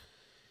one of them.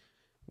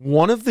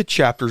 One of the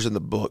chapters in the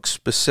book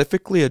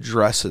specifically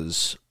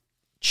addresses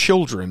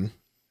children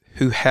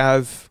who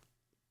have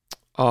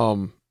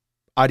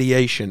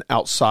ideation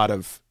outside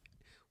of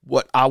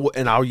what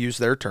I'll use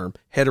their term,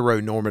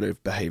 heteronormative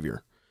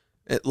behavior.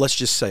 Let's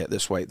just say it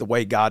this way, the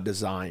way God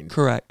designed.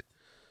 Correct.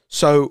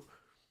 So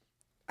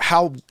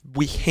how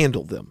we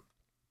handle them.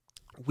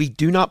 We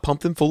do not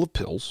pump them full of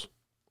pills.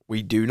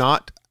 We do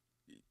not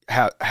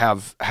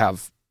have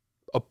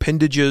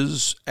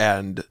appendages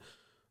and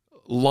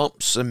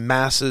lumps and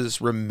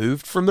masses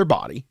removed from their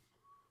body.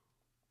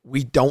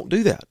 We don't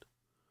do that.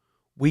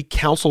 We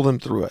counsel them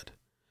through it.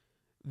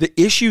 The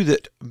issue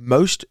that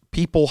most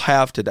people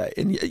have today,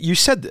 and you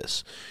said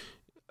this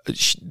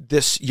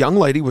young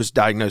lady was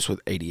diagnosed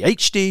with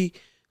ADHD.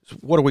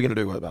 What are we going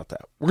to do about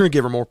that? We're going to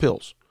give her more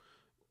pills.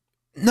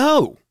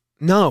 No.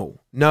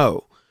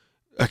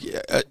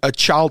 A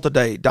child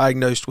today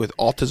diagnosed with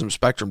autism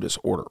spectrum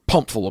disorder,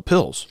 pumped full of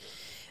pills.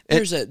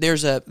 There's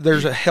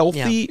a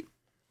healthy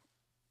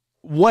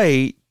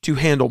way to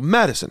handle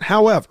medicine.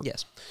 However,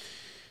 yes,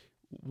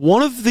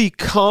 one of the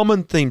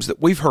common themes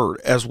that we've heard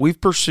as we've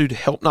pursued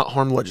help not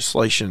harm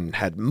legislation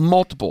had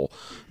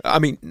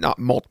not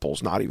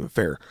multiples, not even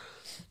fair,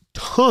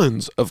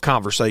 tons of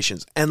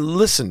conversations and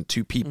listened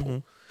to people. Mm-hmm.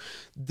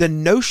 The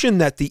notion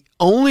that the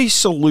only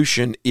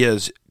solution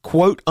is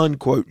quote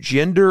unquote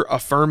gender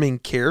affirming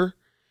care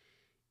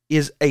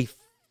is a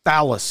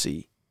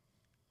fallacy.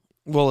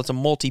 Well, it's a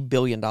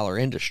multi-billion-dollar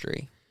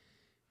industry.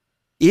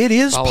 It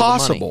is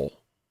possible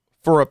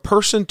for a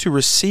person to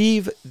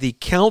receive the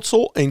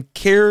counsel and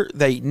care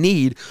they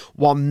need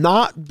while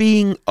not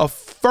being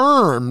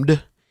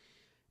affirmed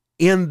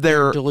in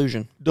their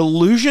delusion.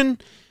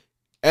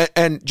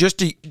 And just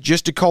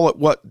to call it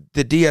what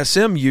the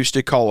DSM used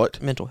to call it,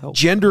 mental health,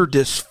 gender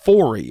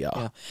dysphoria.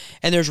 Yeah.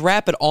 And there's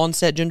rapid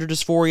onset gender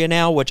dysphoria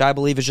now, which I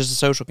believe is just a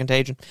social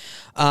contagion.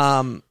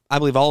 I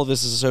believe all of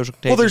this is a social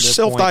contagion. Well, there's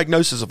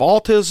self-diagnosis of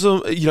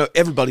autism. You know,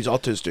 everybody's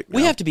autistic now.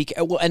 We have to be,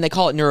 and they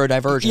call it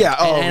neurodivergent. Yeah.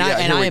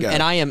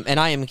 And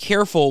I am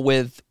careful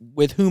with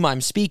whom I'm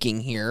speaking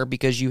here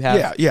because you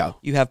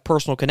have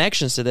personal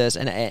connections to this,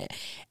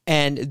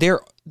 and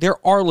there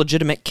are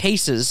legitimate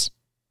cases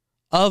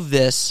of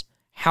this.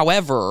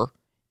 However,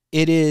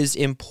 it is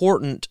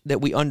important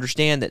that we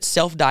understand that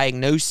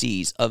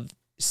self-diagnoses of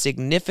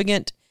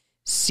significant,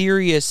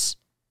 serious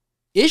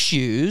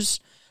issues,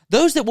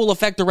 those that will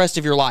affect the rest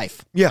of your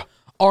life,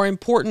 are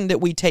important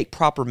that we take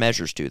proper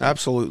measures to them.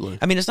 Absolutely.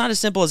 I mean, it's not as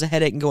simple as a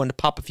headache and going to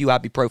pop a few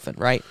ibuprofen,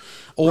 right?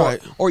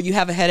 Or you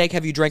have a headache,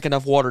 have you drank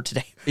enough water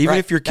today? Even right?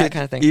 if your kid, that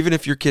kind of thing. Even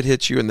if your kid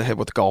hits you in the head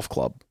with a golf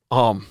club.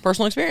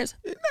 Personal experience.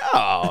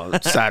 Oh,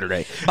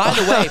 Saturday. By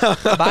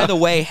the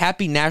way,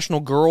 happy National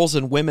Girls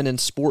and Women in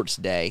Sports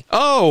Day.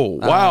 Oh,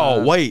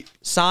 wow. Wait.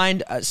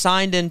 Signed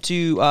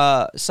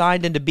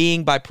into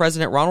being by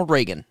President Ronald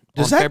Reagan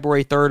on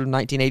February 3rd of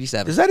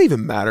 1987. Does that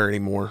even matter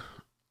anymore?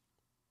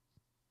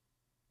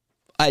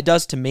 It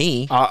does to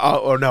me. No.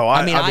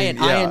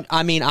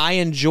 I mean, I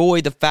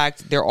enjoy the fact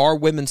that there are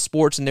women's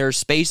sports and there are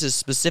spaces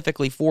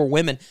specifically for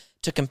women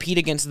to compete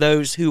against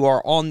those who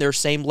are on their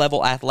same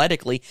level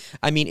athletically.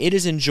 I mean, it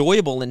is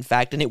enjoyable, in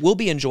fact, and it will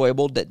be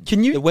enjoyable that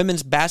the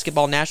women's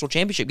basketball national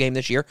championship game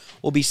this year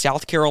will be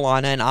South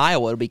Carolina and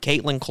Iowa. It'll be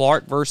Caitlin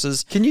Clark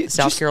versus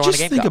South Carolina Gamecocks.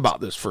 Just think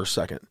about this for a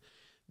second.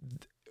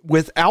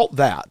 Without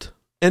that,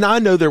 and I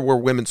know there were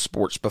women's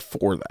sports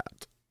before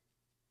that.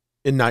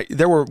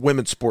 There were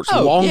women's sports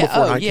long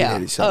before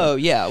 1987. Oh,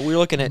 yeah. We're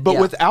looking at... But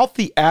without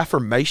the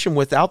affirmation,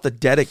 without the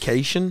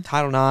dedication...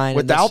 Title IX...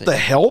 Without the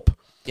help...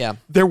 Yeah.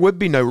 There would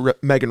be no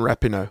Megan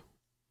Rapinoe.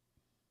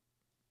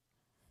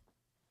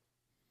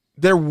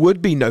 There would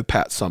be no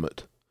Pat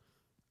Summitt.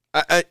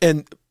 I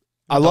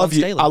love you.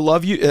 Staley. I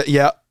love you.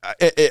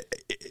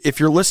 If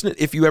you're listening,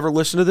 if you ever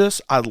listen to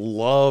this, I'd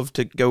love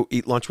to go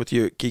eat lunch with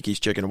you at Kiki's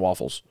Chicken and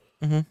Waffles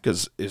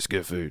because it's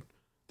good food.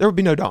 There would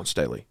be no Dawn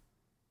Staley.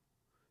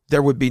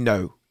 There would be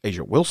no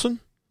Asia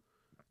Wilson.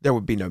 There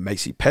would be no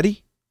Macy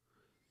Petty,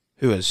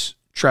 who is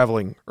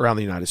traveling around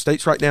the United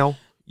States right now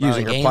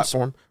using her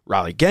platform.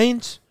 Riley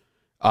Gaines,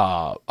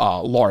 Paula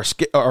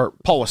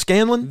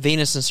Scanlon,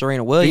 Venus and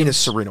Serena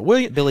Williams,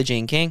 Billie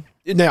Jean King.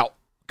 Now,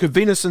 could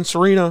Venus and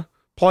Serena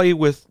play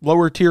with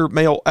lower tier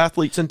male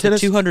athletes in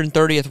tennis? The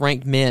 230th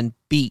ranked men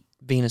beat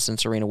Venus and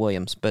Serena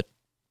Williams, but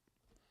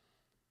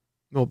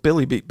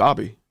Billie beat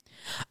Bobby.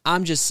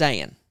 I'm just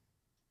saying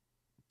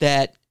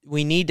that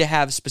we need to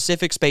have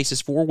specific spaces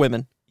for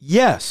women.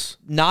 Yes,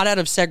 not out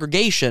of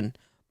segregation,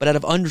 but out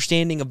of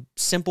understanding of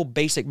simple,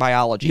 basic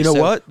biology. You know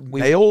what?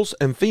 Males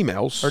and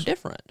females are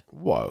different.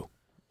 Whoa!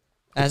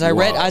 As I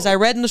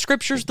read in the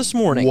scriptures this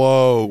morning.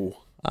 Whoa!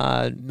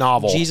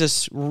 Novel.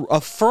 Jesus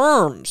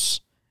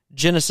affirms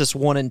Genesis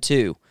 1 and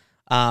 2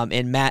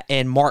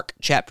 in Mark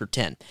chapter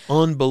 10.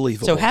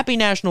 Unbelievable. So happy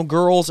National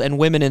Girls and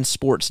Women in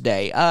Sports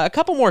Day. A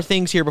couple more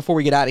things here before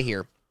we get out of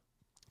here.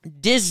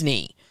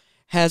 Disney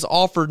has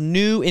offered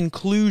new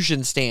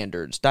inclusion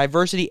standards,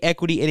 diversity,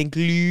 equity, and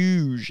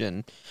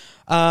inclusion.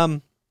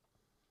 I'm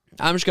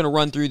just going to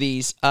run through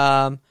these.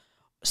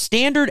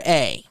 Standard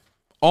A,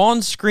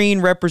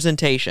 on-screen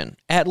representation.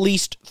 At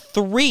least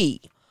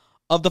 3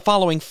 of the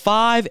following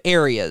 5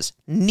 areas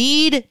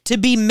need to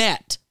be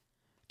met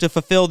to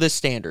fulfill this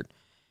standard.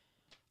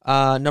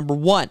 Number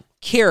 1,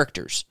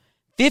 characters.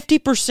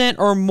 50%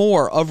 or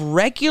more of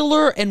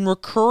regular and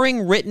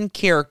recurring written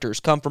characters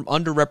come from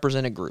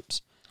underrepresented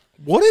groups.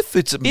 What if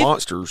it's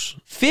monsters?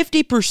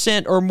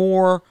 50% or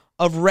more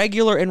of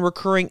regular and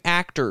recurring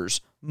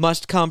actors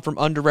must come from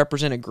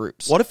underrepresented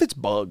groups. What if it's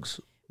bugs?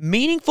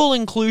 Meaningful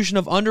inclusion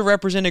of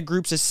underrepresented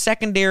groups as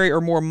secondary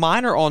or more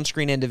minor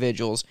on-screen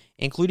individuals,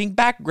 including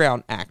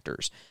background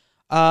actors.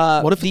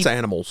 What if it's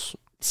animals?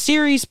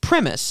 Series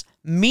premise: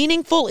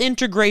 meaningful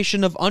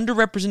integration of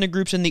underrepresented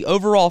groups in the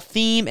overall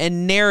theme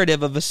and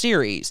narrative of a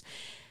series.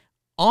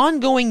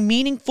 Ongoing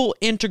meaningful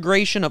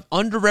integration of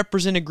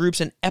underrepresented groups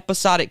in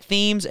episodic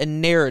themes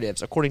and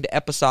narratives, according to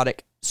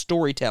episodic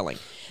storytelling.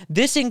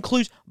 This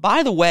includes,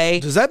 by the way...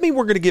 Does that mean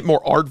we're going to get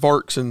more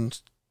aardvarks and...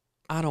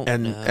 I don't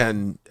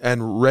know.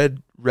 And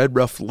red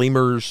ruff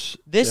lemurs?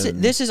 This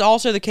is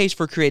also the case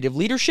for creative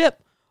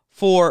leadership,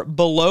 for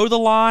below the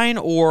line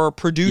or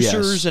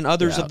producers and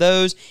others of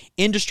those,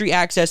 industry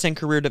access and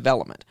career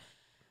development.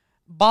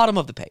 Bottom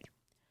of the page.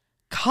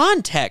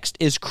 Context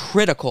is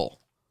critical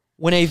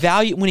when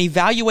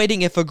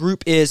evaluating if a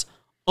group is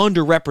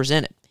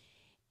underrepresented.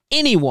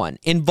 Anyone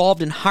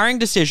involved in hiring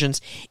decisions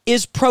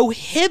is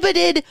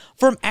prohibited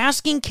from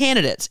asking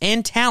candidates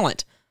and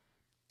talent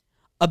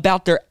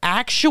about their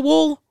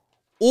actual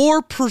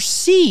or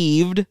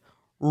perceived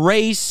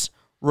race,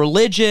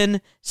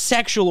 religion,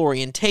 sexual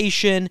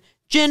orientation,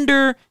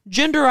 gender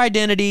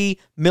identity,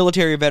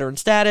 military or veteran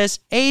status,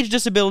 age,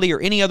 disability,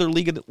 or any other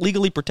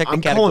legally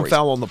protected categories. I'm calling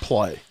foul on the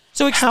play.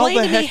 So explain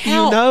how the to me heck do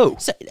you know?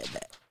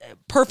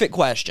 Perfect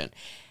question.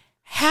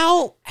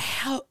 How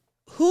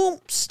who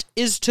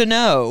is to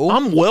know?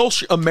 I'm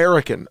Welsh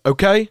American,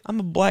 okay? I'm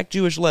a black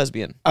Jewish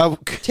lesbian.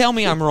 Okay. Tell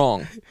me I'm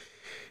wrong.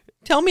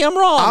 Tell me I'm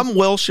wrong. I'm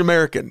Welsh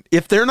American.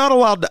 If they're not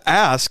allowed to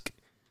ask,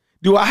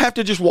 do I have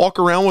to just walk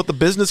around with a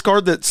business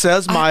card that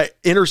says my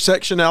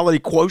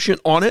intersectionality quotient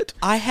on it?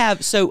 I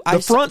have. So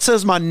the front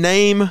says my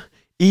name,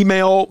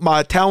 email,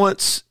 my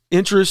talents,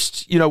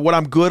 interests, what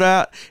I'm good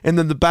at, and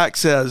then the back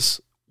says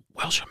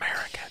Welsh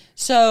American.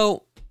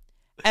 So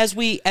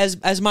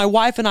as my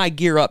wife and I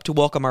gear up to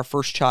welcome our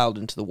first child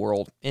into the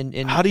world,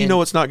 how do you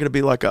know it's not going to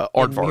be like a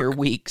aardvark? Mere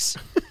weeks.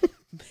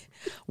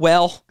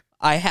 Well,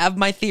 I have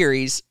my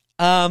theories.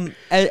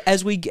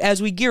 As we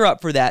gear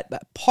up for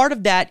that, part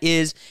of that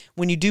is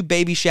when you do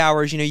baby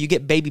showers, you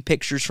get baby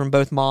pictures from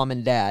both mom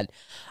and dad.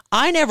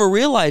 I never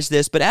realized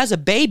this, but as a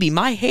baby,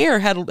 my hair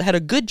had a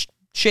good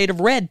shade of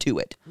red to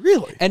it.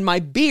 Really? And my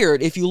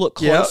beard, if you look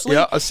closely,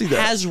 I see that.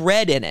 has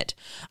red in it.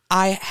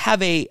 I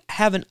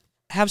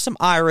have some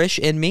Irish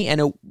in me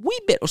and a wee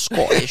bit of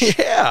Scottish.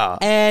 Yeah.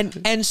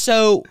 And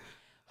so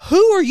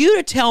who are you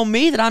to tell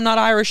me that I'm not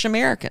Irish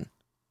American?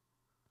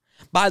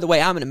 By the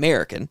way, I'm an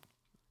American.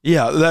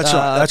 Yeah, that's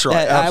right. That's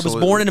right. Absolutely. I was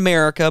born in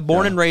America,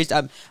 and raised.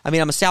 I'm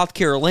a South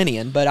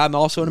Carolinian, but I'm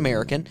also an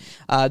American.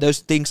 Those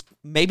things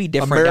may be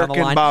different American down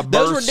the line. by birth,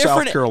 those were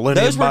different. South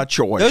Carolinian by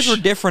choice. Those were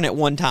different at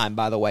one time,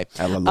 by the way.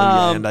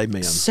 Hallelujah and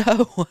amen.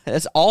 So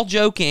that's all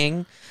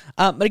joking.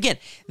 But again,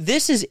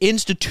 this is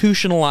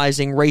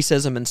institutionalizing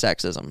racism and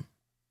sexism.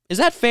 Is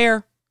that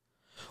fair?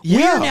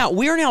 Yeah.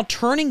 We are now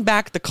turning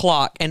back the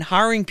clock and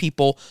hiring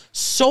people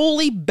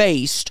solely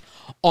based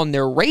on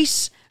their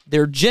race,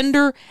 their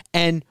gender,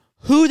 and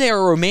who they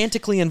are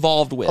romantically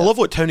involved with. I love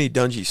what Tony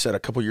Dungy said a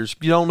couple years.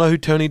 You don't know who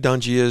Tony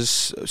Dungy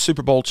is?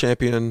 Super Bowl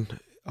champion,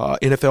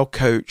 NFL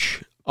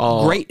coach,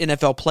 great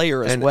NFL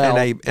player as well,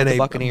 and a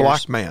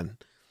black man.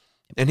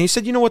 And he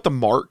said, you know what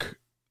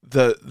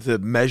the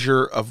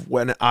measure of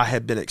when I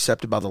had been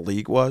accepted by the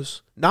league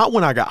was? Not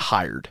when I got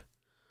hired,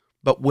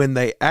 but when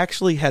they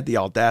actually had the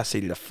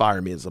audacity to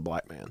fire me as a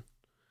black man.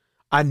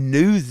 I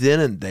knew then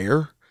and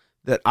there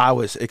that I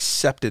was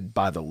accepted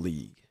by the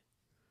league.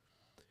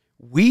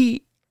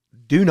 We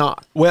do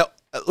not. Well,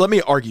 let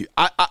me argue.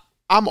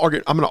 I'm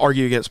arguing. I'm going to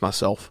argue against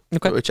myself,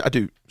 which I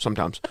do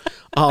sometimes.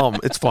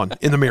 It's fun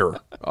in the mirror.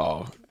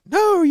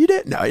 No, you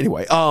didn't. No,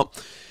 anyway.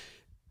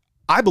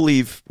 I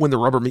believe when the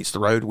rubber meets the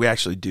road, we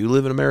actually do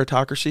live in a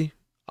meritocracy.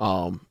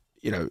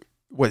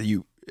 Whether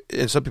you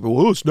and some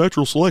people, it's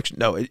natural selection.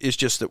 No, it's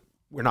just that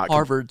we're not.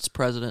 Harvard's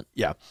president.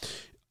 Yeah.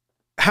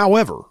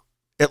 However,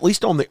 at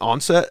least on the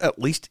onset, at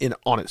least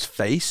on its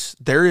face,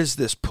 there is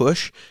this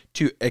push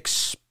to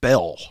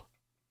expel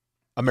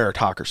a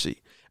meritocracy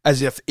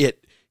as if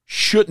it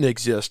shouldn't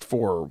exist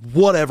for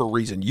whatever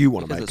reason you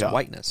want to make up.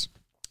 Whiteness.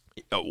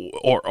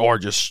 Or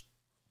just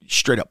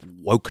straight up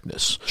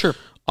wokeness. Sure.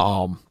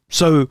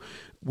 So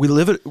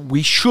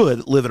we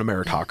should live in a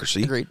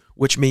meritocracy. Agreed.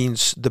 Which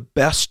means the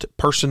best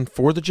person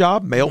for the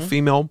job, male,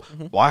 female,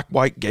 black,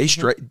 white, gay,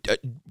 straight,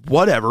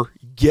 whatever,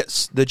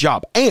 gets the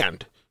job.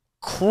 And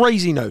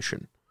crazy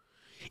notion.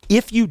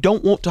 If you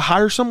don't want to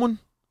hire someone,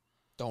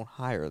 don't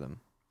hire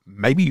them.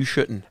 Maybe you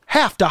shouldn't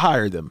have to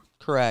hire them.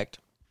 Correct.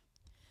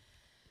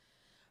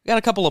 We got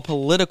a couple of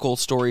political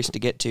stories to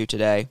get to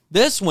today.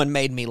 This one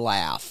made me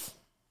laugh.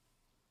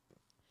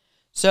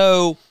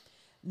 So,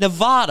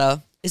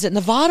 Nevada, is it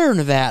Nevada or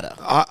Nevada?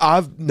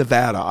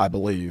 Nevada, I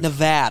believe.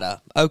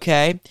 Nevada,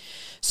 okay.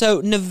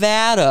 So,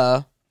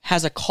 Nevada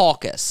has a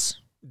caucus.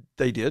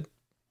 They did?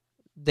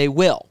 They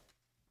will.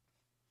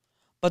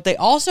 But they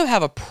also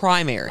have a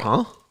primary.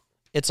 Huh?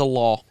 It's a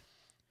law.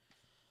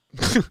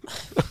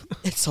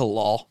 It's a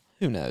law.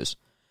 Who knows?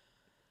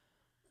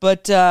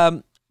 But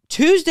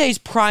Tuesday's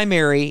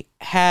primary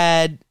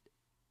had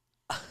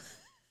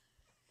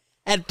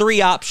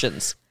three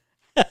options.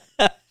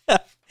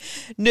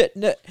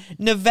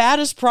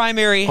 Nevada's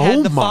primary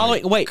had the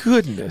following. Wait,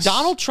 goodness!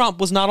 Donald Trump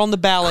was not on the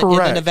ballot in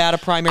the Nevada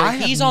primary.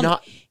 He's on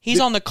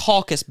the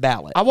caucus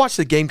ballot. I watched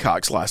the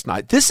Gamecocks last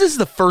night. This is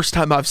the first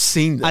time I've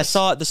seen this. I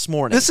saw it this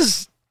morning.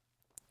 This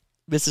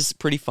is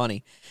pretty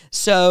funny.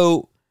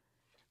 So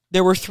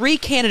there were three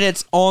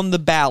candidates on the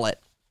ballot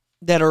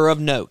that are of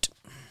note,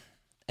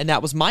 and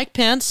that was Mike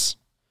Pence,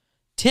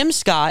 Tim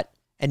Scott,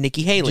 and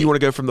Nikki Haley. Do you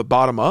want to go from the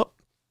bottom up?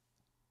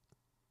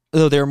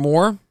 Oh, there are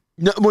more?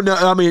 No,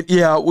 I mean,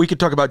 yeah, we could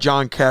talk about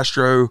John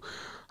Castro,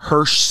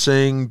 Hirsch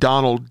Singh,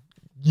 Donald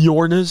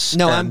Yornes.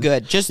 No, I'm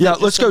good.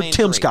 Let's go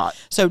Tim Scott.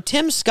 So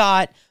Tim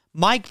Scott,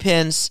 Mike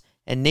Pence,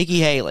 and Nikki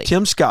Haley.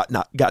 Tim Scott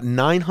got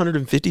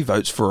 950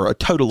 votes for a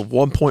total of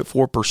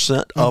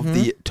 1.4% of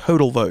the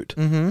total vote.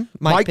 Mm-hmm.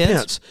 Mike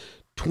Pence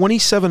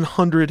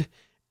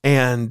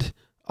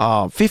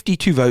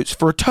 2,752 votes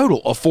for a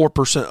total of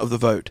 4% of the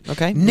vote.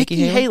 Okay.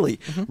 Nikki Haley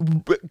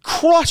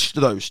crushed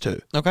those two.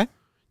 Okay.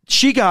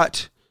 She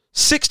got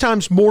 6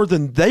 times more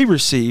than they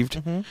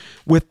received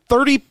with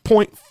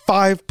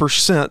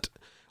 30.5%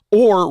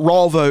 or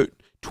raw vote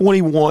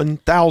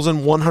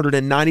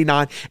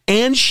 21,199,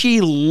 and she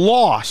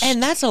lost.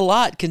 And that's a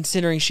lot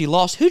considering she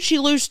lost. Who'd she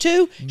lose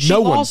to? She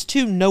lost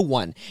to no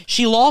one.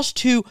 She lost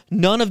to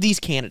none of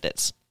these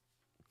candidates.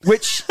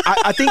 Which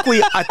I think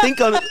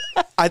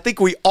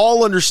we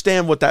all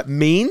understand what that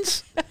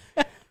means.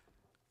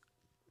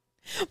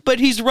 But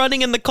he's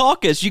running in the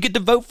caucus. You get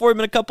to vote for him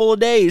in a couple of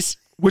days.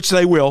 Which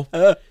they will.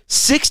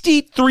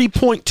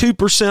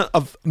 63.2%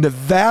 of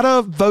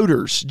Nevada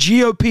voters,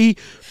 GOP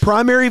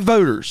primary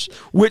voters,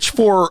 which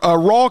for a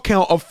raw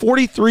count of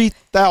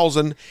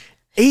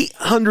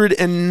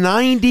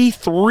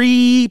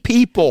 43,893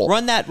 people.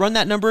 Run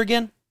that number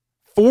again.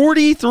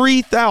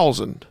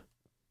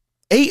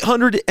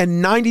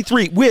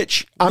 43,893,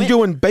 which I'm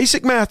doing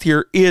basic math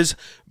here, is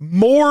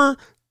more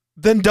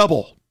than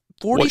double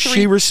what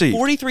she received.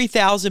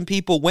 43,000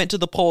 people went to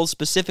the polls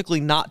specifically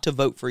not to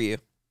vote for you.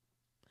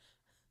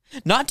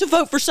 Not to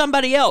vote for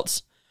somebody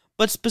else,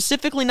 but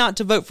specifically not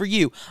to vote for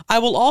you. I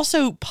will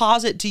also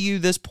posit to you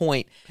this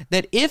point,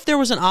 that if there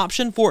was an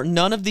option for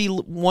none of the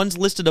ones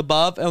listed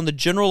above on the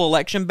general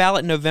election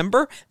ballot in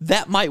November,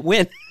 that might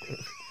win.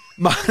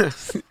 My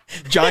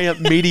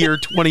giant meteor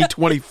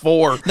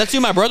 2024. That's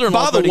who my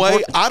brother-in-law. By the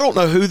way, I don't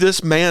know who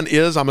this man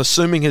is. I'm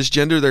assuming his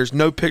gender. There's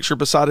no picture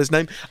beside his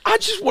name. I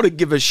just want to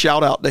give a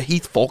shout out to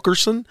Heath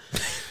Fulkerson.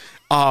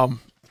 A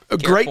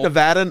great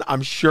Nevadan,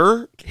 I'm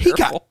sure.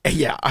 Careful.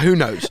 Who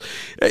knows?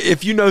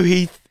 If you know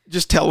Heath,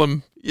 just tell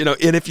him,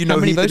 and if you know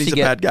Heath, he's a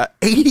bad guy.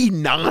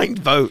 89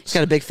 votes. He's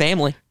got a big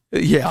family.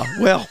 Yeah,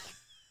 well,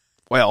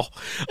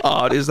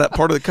 it is that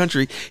part of the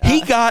country.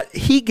 He got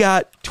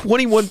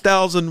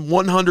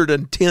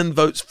 21,110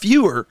 votes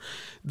fewer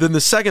than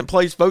the second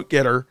place vote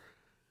getter,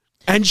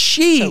 and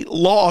she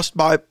lost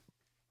by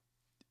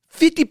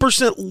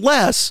 50%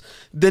 less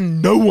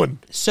than no one.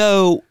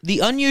 So the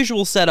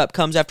unusual setup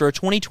comes after a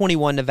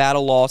 2021 Nevada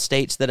law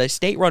states that a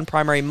state-run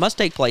primary must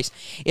take place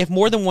if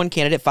more than one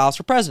candidate files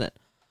for president.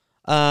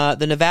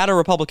 The Nevada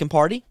Republican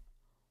Party,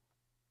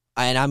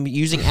 and I'm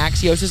using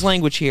Axios'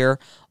 language here,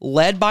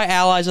 led by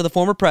allies of the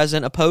former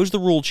president, opposed the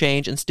rule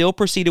change and still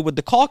proceeded with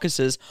the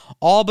caucuses,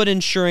 all but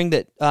ensuring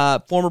that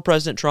former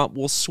President Trump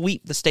will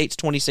sweep the state's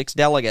 26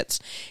 delegates.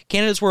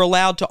 Candidates were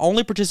allowed to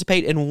only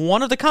participate in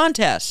one of the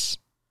contests,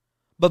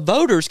 but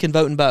voters can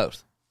vote in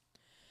both.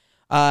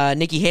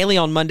 Nikki Haley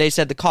on Monday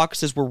said the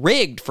caucuses were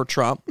rigged for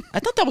Trump. I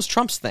thought that was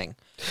Trump's thing,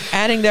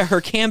 adding that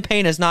her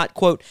campaign has not,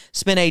 quote,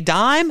 spent a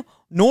dime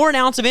nor an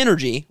ounce of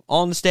energy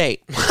on the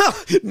state.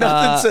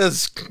 Nothing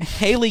says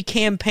Haley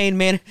campaign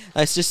man.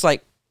 It's just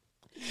like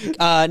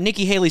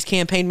Nikki Haley's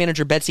campaign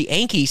manager Betsy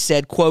Anke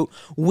said, quote,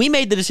 "We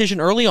made the decision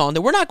early on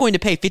that we're not going to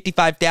pay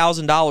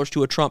 $55,000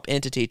 to a Trump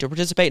entity to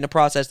participate in a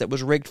process that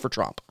was rigged for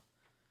Trump."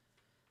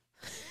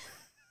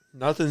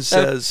 Nothing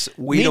says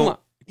we don't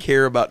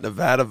care about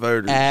Nevada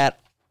voters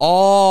at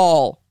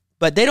all.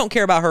 But they don't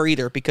care about her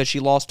either because she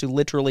lost to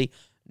literally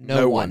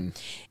no one.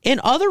 In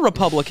other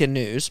Republican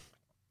news,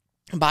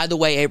 by the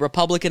way, a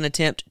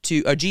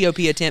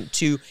GOP attempt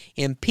to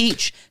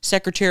impeach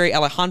Secretary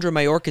Alejandro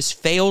Mayorkas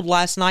failed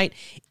last night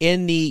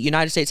in the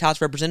United States House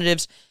of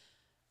Representatives.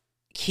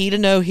 Key to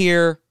know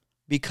here,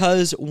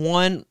 because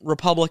one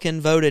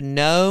Republican voted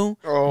no,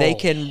 they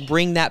can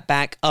bring that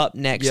back up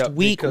next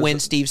week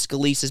when Steve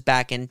Scalise is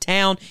back in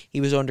town.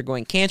 He was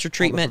undergoing cancer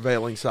treatment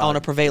on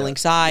a prevailing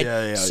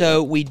side.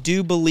 So we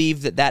do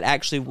believe that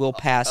actually will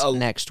pass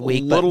next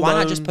week. But why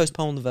not just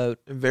postpone the vote?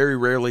 Very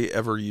rarely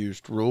ever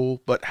used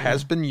rule, but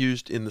has been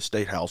used in the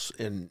State House,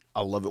 and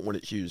I love it when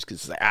it's used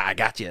because I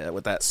got you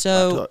with that.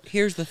 So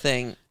here's the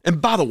thing.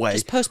 And by the way,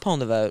 just postpone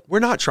the vote. We're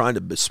not trying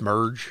to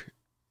besmirch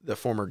the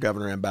former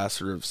governor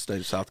ambassador of the state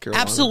of South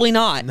Carolina. Absolutely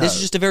not. No. This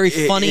is just a very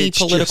funny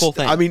political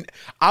thing. I mean,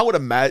 I would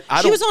imagine.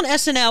 She was on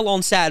SNL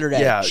on Saturday.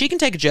 Yeah, she can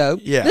take a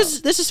joke. Yeah,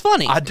 this is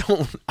funny. I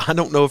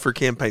don't know if her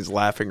campaign's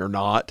laughing or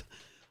not.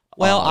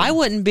 Well, I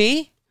wouldn't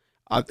be.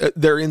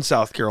 They're in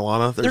South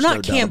Carolina. They're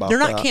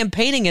not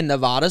campaigning in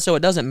Nevada, so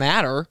it doesn't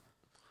matter.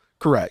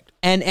 Correct.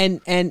 And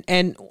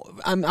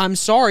I'm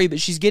sorry,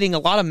 but she's getting a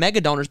lot of mega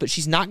donors, but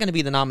she's not going to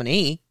be the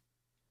nominee.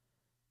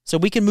 So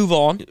we can move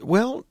on.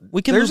 Well,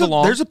 we can move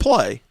along. There's a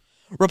play.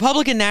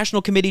 Republican National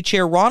Committee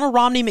Chair Ronna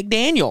Romney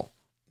McDaniel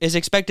is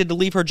expected to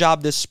leave her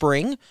job this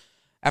spring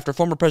after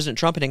former President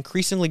Trump had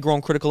increasingly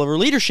grown critical of her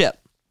leadership.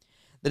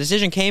 The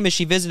decision came as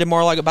she visited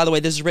Mar-a-Lago. By the way,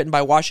 this is written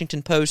by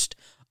Washington Post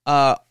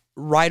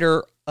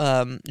writer,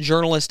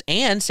 journalist,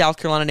 and South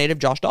Carolina native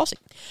Josh Dawsey.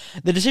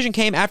 The decision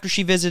came after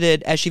she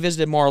visited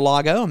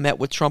Mar-a-Lago and met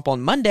with Trump on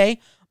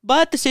Monday,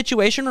 but the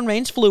situation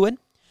remains fluid.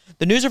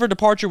 The news of her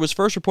departure was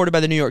first reported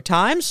by the New York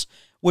Times,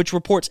 which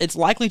reports it's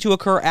likely to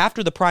occur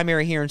after the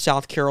primary here in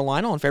South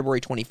Carolina on February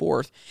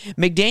 24th.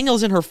 McDaniel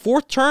is in her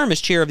fourth term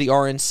as chair of the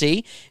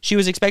RNC. She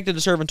was expected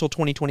to serve until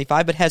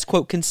 2025, but has,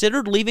 quote,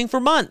 considered leaving for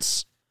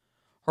months.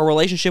 Her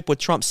relationship with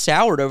Trump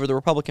soured over the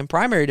Republican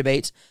primary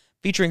debates,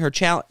 featuring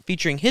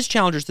his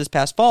challengers this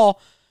past fall.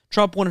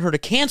 Trump wanted her to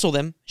cancel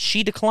them.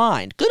 She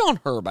declined. Good on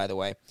her, by the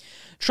way.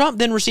 Trump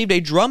then received a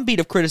drumbeat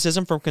of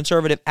criticism from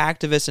conservative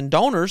activists and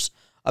donors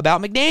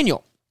about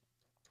McDaniel.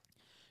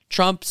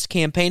 Trump's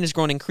campaign has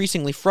grown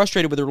increasingly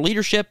frustrated with her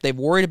leadership. They've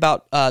worried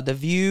about The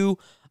View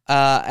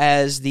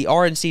as the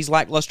RNC's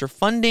lackluster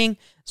funding,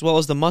 as well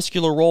as the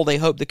muscular role they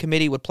hoped the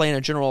committee would play in a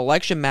general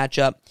election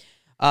matchup.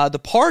 The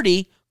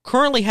party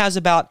currently has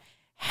about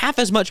half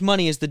as much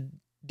money as the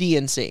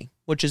DNC,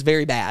 which is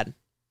very bad.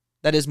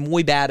 That is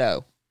muy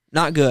bad-o.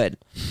 Not good.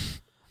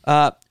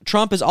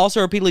 Trump has also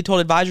repeatedly told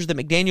advisors that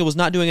McDaniel was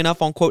not doing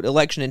enough on, quote,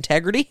 election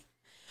integrity.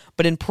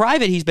 But in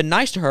private, he's been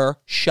nice to her.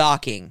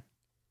 Shocking.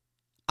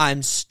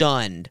 I'm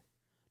stunned.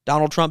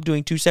 Donald Trump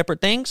doing two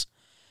separate things.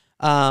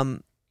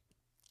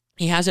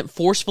 He hasn't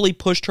forcefully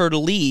pushed her to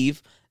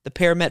leave. The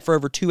pair met for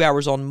over 2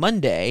 hours on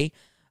Monday.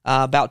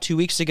 About 2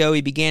 weeks ago,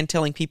 he began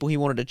telling people he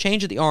wanted to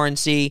change at the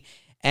RNC,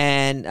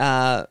 and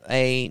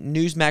a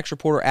Newsmax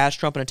reporter asked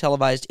Trump in a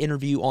televised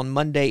interview on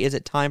Monday, is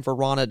it time for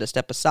Ronna to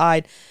step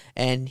aside?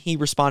 And he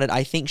responded,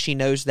 I think she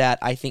knows that.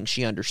 I think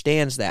she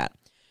understands that.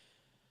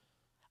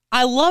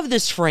 I love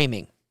this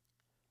framing.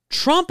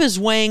 Trump is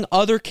weighing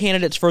other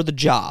candidates for the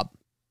job.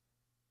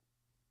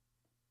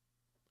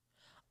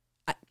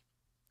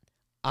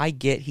 I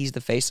get he's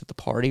the face of the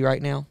party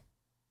right now.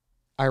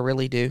 I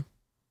really do.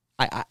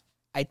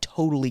 I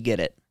totally get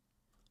it.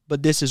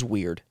 But this is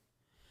weird.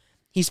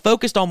 He's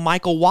focused on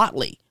Michael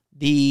Whatley,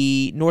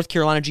 the North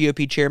Carolina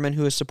GOP chairman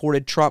who has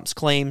supported Trump's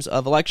claims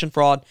of election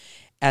fraud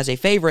as a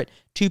favorite.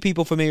 Two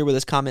people familiar with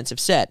his comments have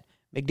said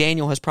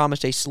McDaniel has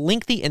promised a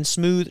lengthy and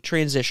smooth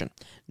transition.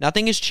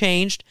 Nothing has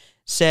changed,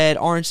 said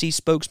RNC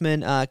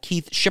spokesman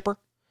Keith Schipper.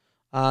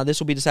 This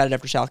will be decided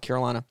after South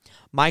Carolina.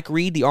 Mike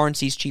Reed, the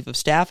RNC's chief of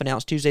staff,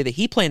 announced Tuesday that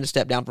he planned to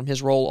step down from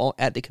his role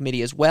at the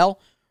committee as well.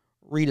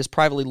 Reed has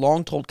privately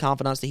long told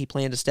confidants that he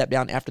planned to step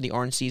down after the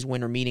RNC's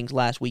winter meetings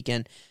last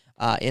weekend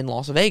in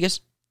Las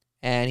Vegas,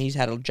 and he's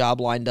had a job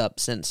lined up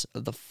since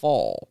the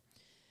fall.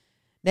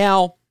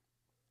 Now,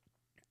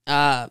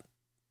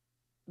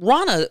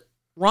 Ronna's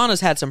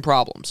had some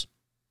problems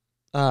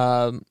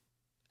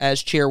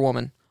as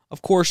chairwoman.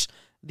 Of course,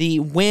 the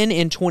win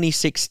in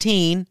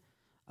 2016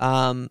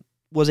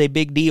 was a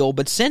big deal,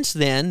 but since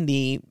then,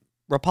 the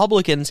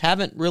Republicans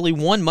haven't really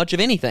won much of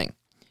anything.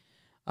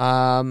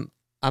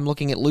 I'm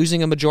looking at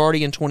losing a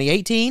majority in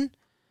 2018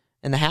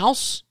 in the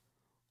House,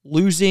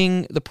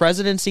 losing the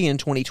presidency in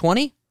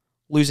 2020,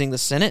 losing the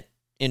Senate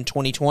in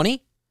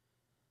 2020,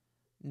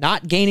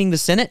 not gaining the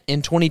Senate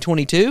in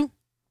 2022,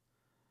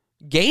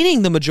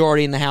 gaining the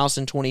majority in the House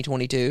in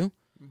 2022.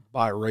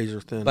 By a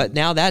razor thin. But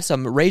now that's a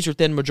razor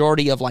thin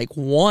majority of like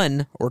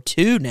 1 or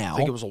 2 now. I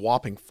think it was a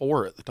whopping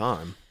 4 at the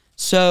time.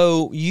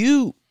 So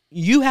you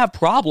have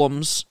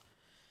problems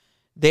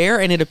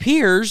there, and it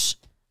appears...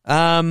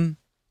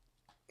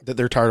 that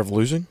they're tired of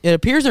losing? It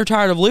appears they're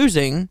tired of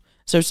losing,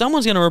 so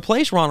someone's going to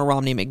replace Ronna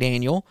Romney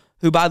McDaniel,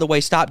 who, by the way,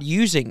 stopped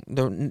using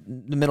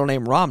the middle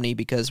name Romney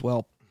because,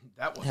 well,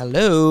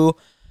 hello.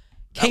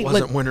 That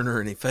wasn't winning her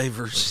any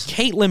favors.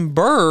 Caitlin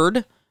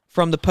Bird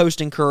from the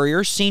Post and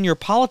Courier, senior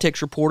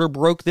politics reporter,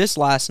 broke this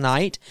last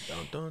night. Dun,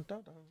 dun,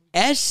 dun,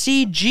 dun.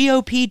 SC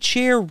GOP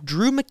chair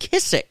Drew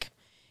McKissick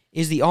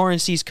is the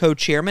RNC's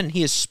co-chairman.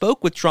 He has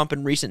spoke with Trump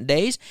in recent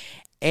days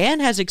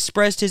and has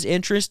expressed his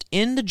interest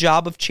in the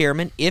job of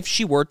chairman if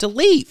she were to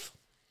leave.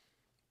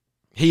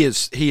 He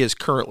is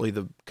currently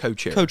the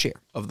co-chair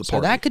of the party.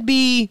 So that could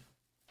be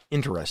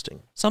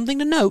interesting. Something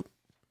to note.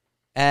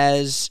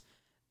 As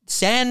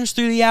sands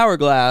through the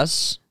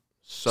hourglass,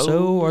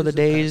 so are the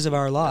days of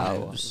our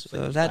lives.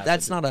 So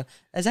that's not a...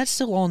 Is that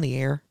still on the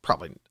air?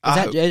 Probably.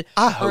 I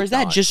hope or is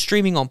that not. just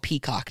streaming on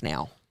Peacock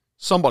now?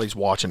 Somebody's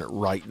watching it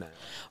right now.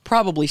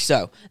 Probably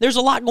so. There's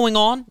a lot going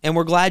on, and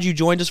we're glad you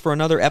joined us for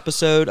another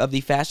episode of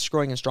the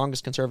fastest-growing and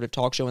strongest conservative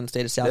talk show in the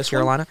state of South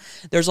Carolina.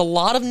 There's a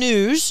lot of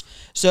news,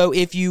 so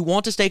if you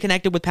want to stay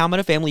connected with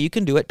Palmetto Family, you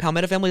can do it.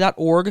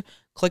 PalmettoFamily.org.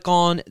 Click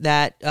on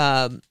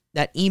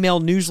that email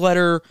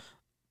newsletter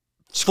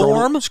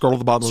form. Scroll to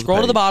the bottom.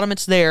 Scroll to the bottom.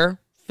 It's there.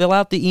 Fill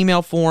out the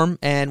email form,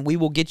 and we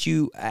will get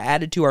you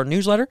added to our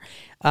newsletter.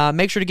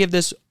 Make sure to give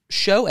this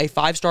show a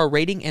 5-star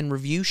rating and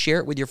review. Share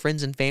it with your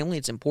friends and family.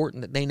 It's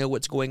important that they know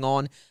what's going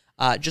on.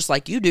 Just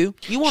like you do,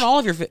 you want all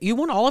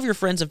of your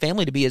friends and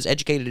family to be as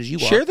educated as you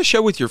are. Share the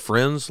show with your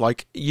friends.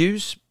 Like,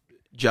 use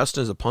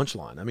Justin as a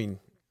punchline. I mean,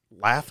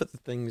 laugh at the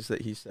things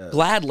that he says.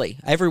 Gladly,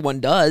 everyone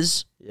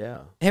does. Yeah,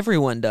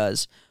 everyone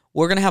does.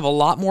 We're gonna have a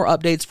lot more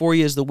updates for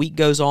you as the week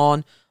goes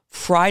on.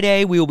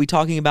 Friday, we will be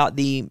talking about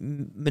the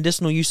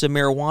medicinal use of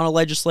marijuana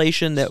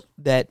legislation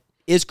that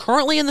is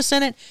currently in the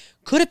Senate.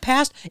 Could it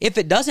pass? If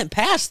it doesn't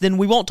pass, then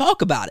we won't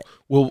talk about it.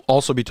 We'll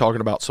also be talking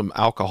about some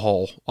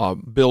alcohol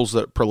bills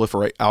that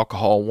proliferate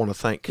alcohol. Want to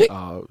thank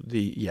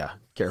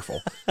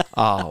careful.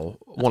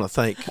 Want to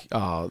thank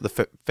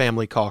the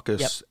Family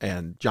Caucus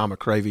and John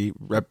McCravey,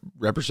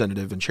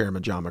 Representative and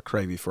Chairman John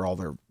McCravey, for all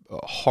their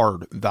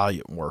hard,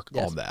 valiant work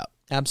on that.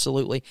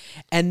 Absolutely.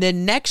 And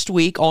then next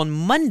week on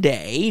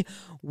Monday,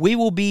 we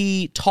will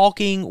be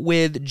talking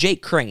with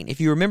Jake Crane.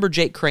 If you remember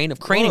Jake Crane of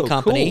Crane &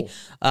 Company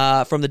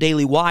from the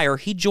Daily Wire,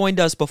 he joined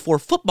us before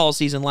football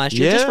season last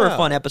year just for a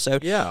fun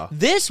episode. Yeah.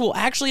 This will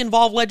actually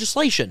involve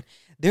legislation.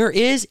 There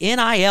is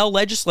NIL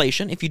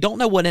legislation. If you don't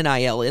know what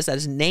NIL is, that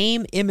is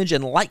name, image,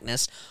 and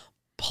likeness.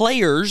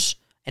 Players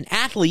and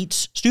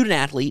athletes, student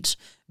athletes,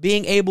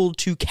 being able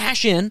to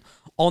cash in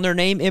on their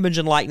name, image,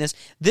 and likeness.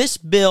 This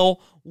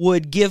bill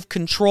would give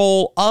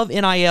control of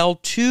NIL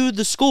to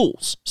the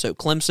schools. So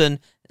Clemson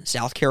and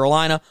South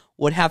Carolina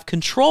would have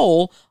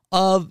control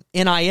of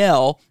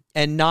NIL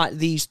and not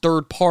these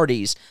third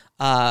parties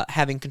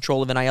having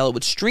control of NIL. It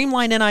would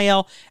streamline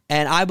NIL,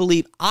 and I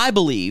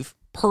believe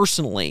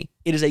personally,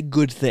 it is a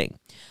good thing.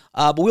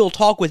 But we'll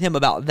talk with him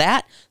about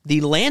that,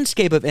 the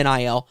landscape of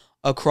NIL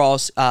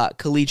across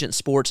collegiate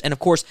sports, and of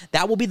course,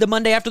 that will be the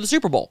Monday after the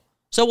Super Bowl.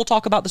 So we'll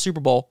talk about the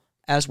Super Bowl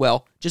as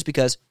well, just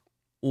because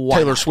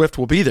Taylor Swift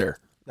will be there.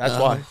 That's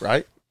why,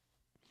 right?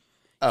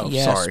 Oh,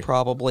 yes, sorry.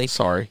 probably.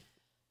 Sorry.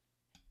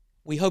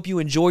 We hope you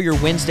enjoy your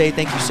Wednesday.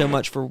 Thank you so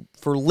much for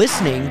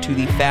listening to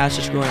the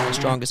fastest growing and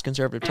strongest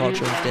conservative talk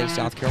show in the state of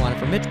South Carolina.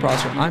 For Mitch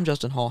Prosser, I'm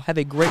Justin Hall. Have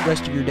a great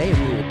rest of your day,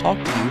 and we will talk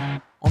to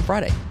you on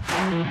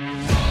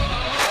Friday.